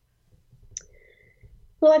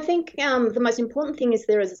 Well, I think the most important thing is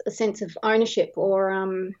there is a sense of ownership or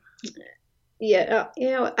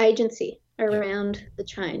agency around the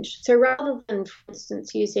change. So rather than, for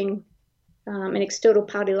instance, using an external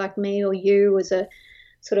party like me or you as a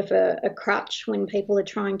sort of a crutch when people are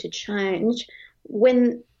trying to change,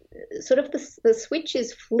 when sort of the switch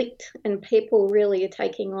is flicked and people really are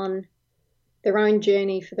taking on their own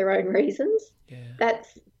journey for their own reasons,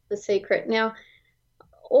 that's the secret. Now,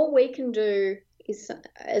 all we can do is,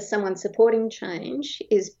 as someone supporting change,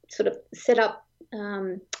 is sort of set up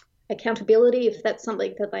accountability if that's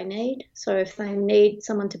something that they need. So if they need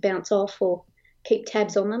someone to bounce off or keep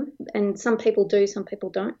tabs on them, and some people do, some people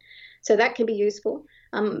don't. So that can be useful.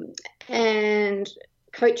 And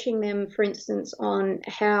coaching them, for instance, on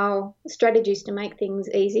how strategies to make things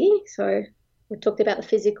easy. So we talked about the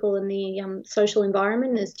physical and the social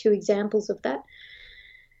environment as two examples of that.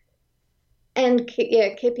 And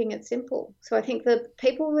keeping it simple. So I think the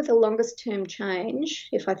people with the longest term change,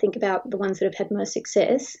 if I think about the ones that have had most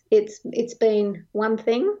success, it's been one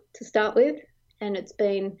thing to start with, and it's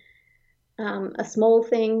been a small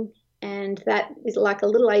thing, and that is like a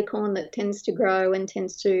little acorn that tends to grow and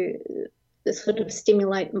tends to sort of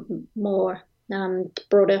stimulate more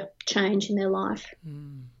broader change in their life.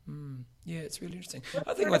 Yeah, it's really interesting.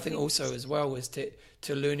 I think one thing also as well is to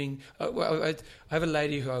learning. I have a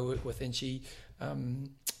lady who I work with, and she,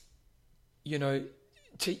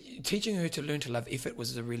 teaching her to learn to love effort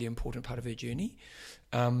was a really important part of her journey.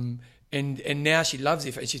 And now she loves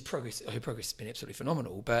effort, and her progress has been absolutely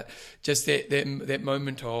phenomenal. But just that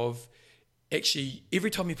moment of actually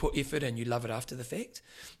every time you put effort in, you love it after the fact.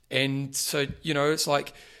 And so, it's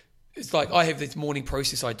like it's like I have this morning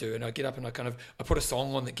process I do, and I get up and I put a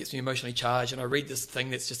song on that gets me emotionally charged, and I read this thing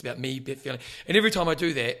that's just about me feeling. And every time I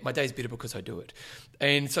do that, my day's better because I do it.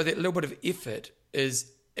 And so that little bit of effort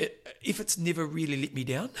effort's never really let me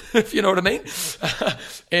down, if you know what I mean.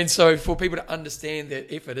 And so for people to understand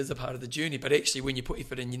that effort is a part of the journey, but actually when you put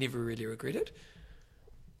effort in, you never really regret it.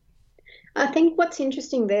 I think what's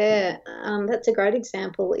interesting there, that's a great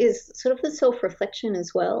example, is sort of the self-reflection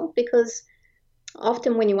as well, because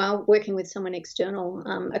often when you are working with someone external,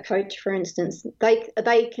 a coach, for instance,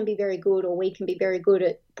 they can be very good, or we can be very good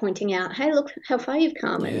at pointing out, hey, look how far you've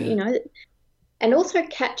come, Yeah. and and also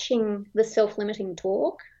catching the self-limiting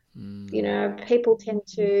talk. People tend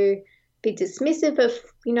to be dismissive of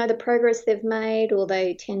the progress they've made, or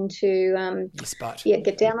they tend to Yes, but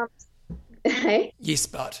get down on. Hey? yes,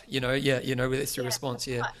 but that's the response.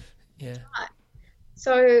 Yeah, Right. yeah. Right.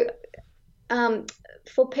 So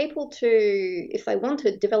for people to, if they want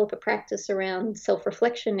to develop a practice around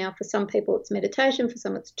self-reflection, now for some people it's meditation, for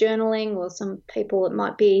some it's journaling, or some people it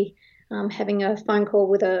might be having a phone call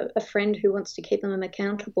with a friend who wants to keep them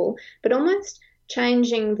accountable, but almost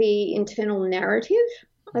changing the internal narrative,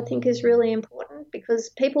 I think, is really important,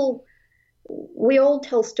 because we all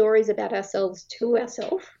tell stories about ourselves to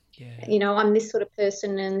ourselves. Yeah. I'm this sort of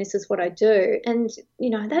person and this is what I do. And,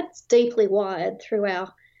 that's deeply wired through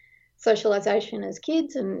our socialization as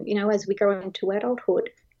kids and, as we grow into adulthood.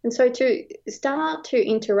 And so to start to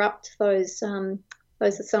interrupt those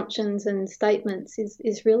assumptions and statements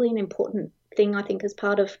is really an important thing, I think, as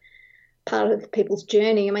part of people's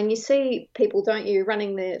journey. I mean, you see people, don't you,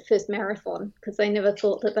 running their first marathon because they never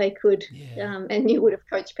thought that they could. Yeah. And you would have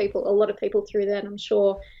coached a lot of people through that, I'm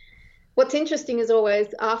sure. What's interesting is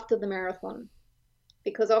always after the marathon,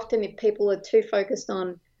 because often if people are too focused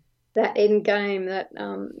on that end game, that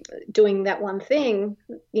doing that one thing,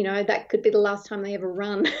 that could be the last time they ever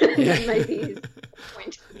run. Yeah. That maybe is the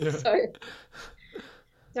point. Yeah.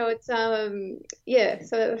 So it's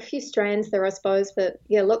so a few strands there, I suppose, but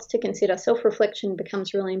lots to consider. Self-reflection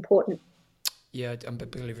becomes really important. Yeah, I'm a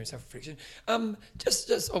believer in self-reflection. We're just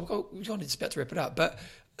about to wrap it up, but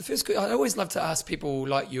first, I always love to ask people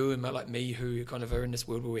like you and like me who kind of are in this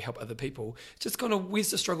world where we help other people, just kind of where's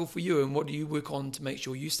the struggle for you and what do you work on to make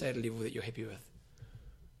sure you stay at a level that you're happy with?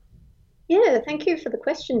 Yeah, thank you for the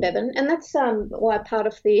question, Bevan. And that's why part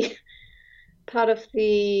of the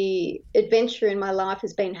adventure in my life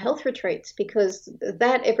has been health retreats, because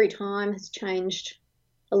that every time has changed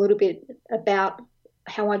a little bit about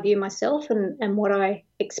how I view myself and what I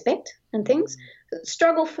expect and things.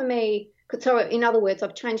 Struggle for me, so in other words,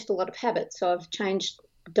 I've changed a lot of habits. So I've changed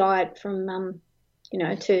diet from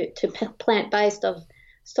to plant-based. I've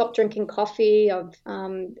stopped drinking coffee. I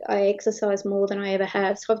exercise more than I ever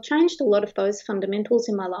have. So I've changed a lot of those fundamentals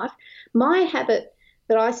in my life. My habit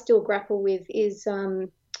that I still grapple with is there's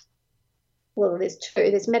two.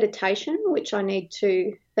 There's meditation, which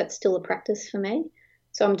that's still a practice for me.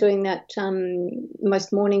 So I'm doing that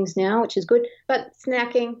most mornings now, which is good. But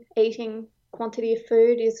snacking, eating, quantity of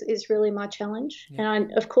food is really my challenge. Yeah.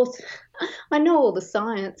 And of course, I know all the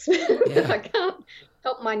science, but I can't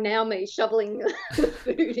help my now me shoveling the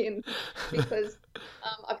food in, because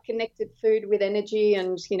I've connected food with energy.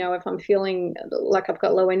 And, if I'm feeling like I've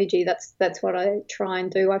got low energy, that's what I try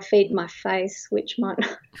and do. I feed my face, which might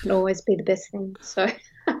not always be the best thing. So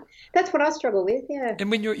that's what I struggle with, yeah.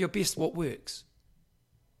 And when you're at your best, what works?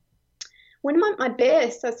 When I'm at my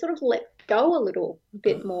best, I sort of let go a little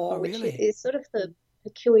bit more, which is sort of the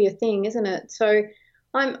peculiar thing, isn't it? So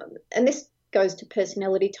and this goes to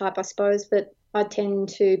personality type, I suppose, but I tend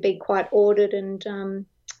to be quite ordered and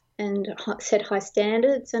set high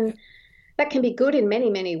standards, and that can be good in many,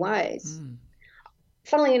 many ways.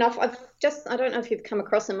 Funnily enough, I don't know if you've come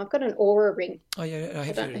across them. I've got an aura ring. Oh yeah, I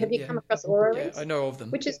have. Have you come across aura rings? Yeah, I know of them.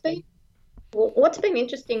 Which has been. Well, what's been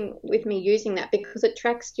interesting with me using that, because it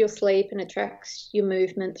tracks your sleep and it tracks your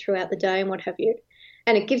movement throughout the day and what have you.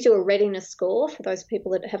 And it gives you a readiness score for those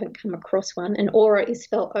people that haven't come across one. And aura is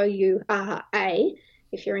spelled O-U-R-A,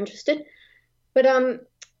 if you're interested. But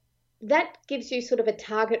that gives you sort of a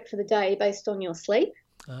target for the day based on your sleep.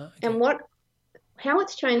 Okay. And how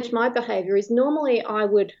it's changed my behaviour is normally I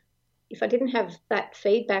would, if I didn't have that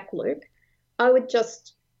feedback loop, I would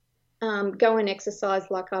just go and exercise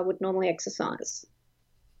like I would normally exercise.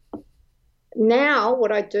 Now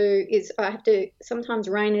what I do is I have to sometimes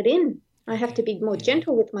rein it in. I have to be more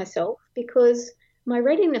gentle with myself because my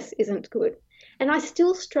readiness isn't good. And I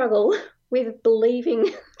still struggle with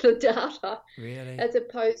believing the data as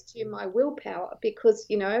opposed to my willpower, because,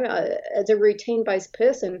 as a routine-based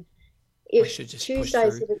person, if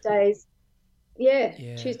Tuesdays are the days,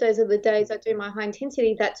 Tuesdays are the days I do my high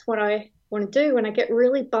intensity. That's what I want to do, and I get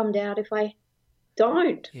really bummed out if I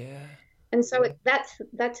don't. Yeah. And so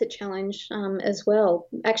that's a challenge as well.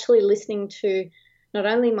 Actually listening to not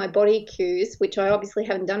only my body cues, which I obviously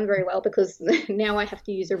haven't done very well because now I have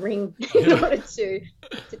to use a ring in order to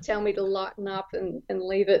tell me to lighten up and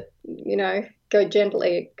leave it, go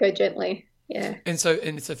gently. Yeah. And so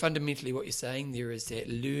fundamentally what you're saying there is that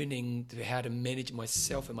learning how to manage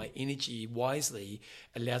myself and my energy wisely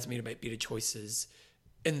allows me to make better choices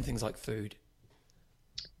in things like food.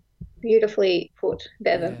 Beautifully put,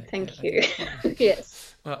 Bevan. Thank you. Okay.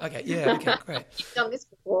 Yes. Well, okay. Yeah. Okay. Great. You've done this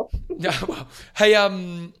before. No. Well. Hey.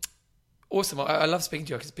 Awesome. I love speaking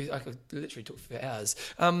to you. I could literally talk for hours.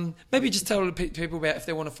 Maybe just tell people about if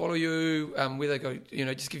they want to follow you, where they go.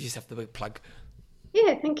 Just give yourself the big plug.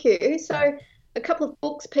 Yeah. Thank you. So, a couple of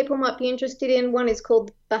books people might be interested in. One is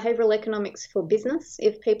called Behavioural Economics for Business.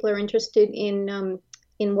 If people are interested in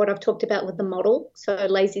what I've talked about with the model, so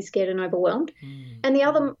lazy, scared, and overwhelmed. And the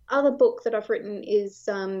other book that I've written is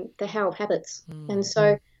The How of Habits. And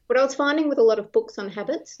so what I was finding with a lot of books on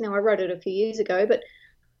habits, now I wrote it a few years ago, but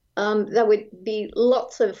there would be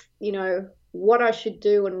lots of, what I should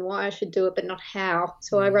do and why I should do it, but not how.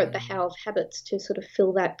 So I wrote The How of Habits to sort of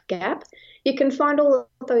fill that gap. You can find all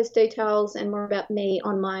of those details and more about me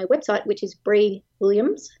on my website, which is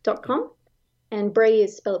breewilliams.com. And Bree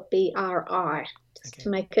is spelled B-R-I, just to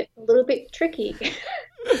make it a little bit tricky.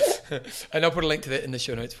 And I'll put a link to that in the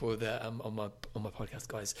show notes for the on my podcast,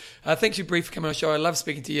 guys. Thanks you, Bree, for coming on the show. I love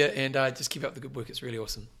speaking to you, and just keep up the good work. It's really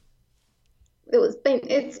awesome.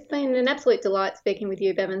 It's been an absolute delight speaking with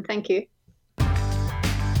you, Bevan. Thank you.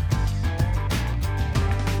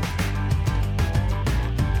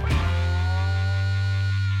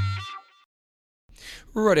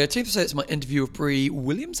 Righto, team, so that's my interview with Bree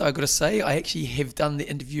Williams. I got to say, I actually have done the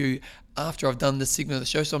interview after I've done this segment of the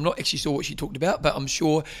show, so I'm not actually sure what she talked about, but I'm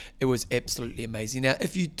sure it was absolutely amazing. Now,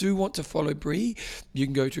 if you do want to follow Bree, you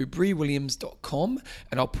can go to breewilliams.com,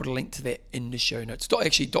 and I'll put a link to that in the show notes.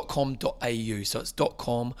 .com.au, so it's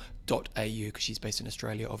 .com.au because she's based in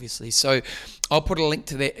Australia, obviously. So I'll put a link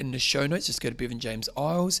to that in the show notes. Just go to Bevan James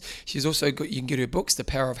Eyles. She's also got, you can get her books, The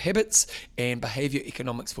Power of Habits and Behavioural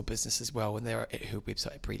Economics for Business as well, and they're at her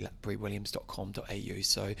website, breewilliams.com.au.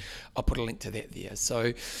 So I'll put a link to that there.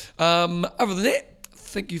 So other than that,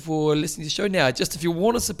 thank you for listening to the show. Now, just if you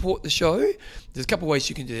want to support the show, there's a couple of ways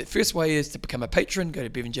you can do that. First way is to become a patron. Go to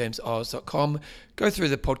bevanjameseyles.com, go through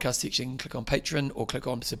the podcast section, click on patron or click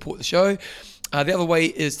on support the show. The other way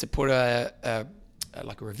is to put a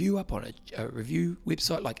review up on a review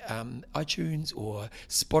website like iTunes or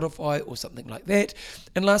Spotify or something like that.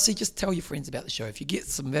 And lastly, just tell your friends about the show. If you get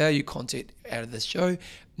some value content out of this show,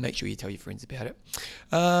 make sure you tell your friends about it.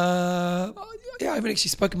 I haven't actually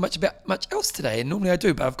spoken much about much else today, and normally I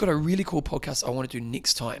do, but I've got a really cool podcast I want to do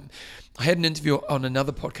next time. I had an interview on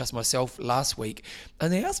another podcast myself last week,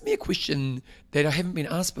 and they asked me a question that I haven't been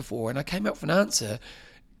asked before, and I came up with an answer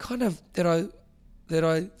kind of that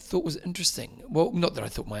I thought was interesting. Well, not that I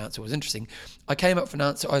thought my answer was interesting. I came up with an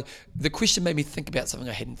answer. The question made me think about something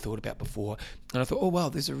I hadn't thought about before. And I thought, oh, wow,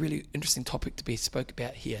 there's a really interesting topic to be spoke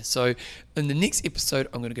about here. So in the next episode,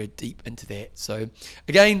 I'm going to go deep into that. So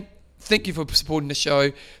again, thank you for supporting the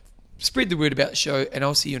show. Spread the word about the show, and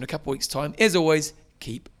I'll see you in a couple of weeks' time. As always,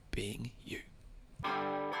 keep being you.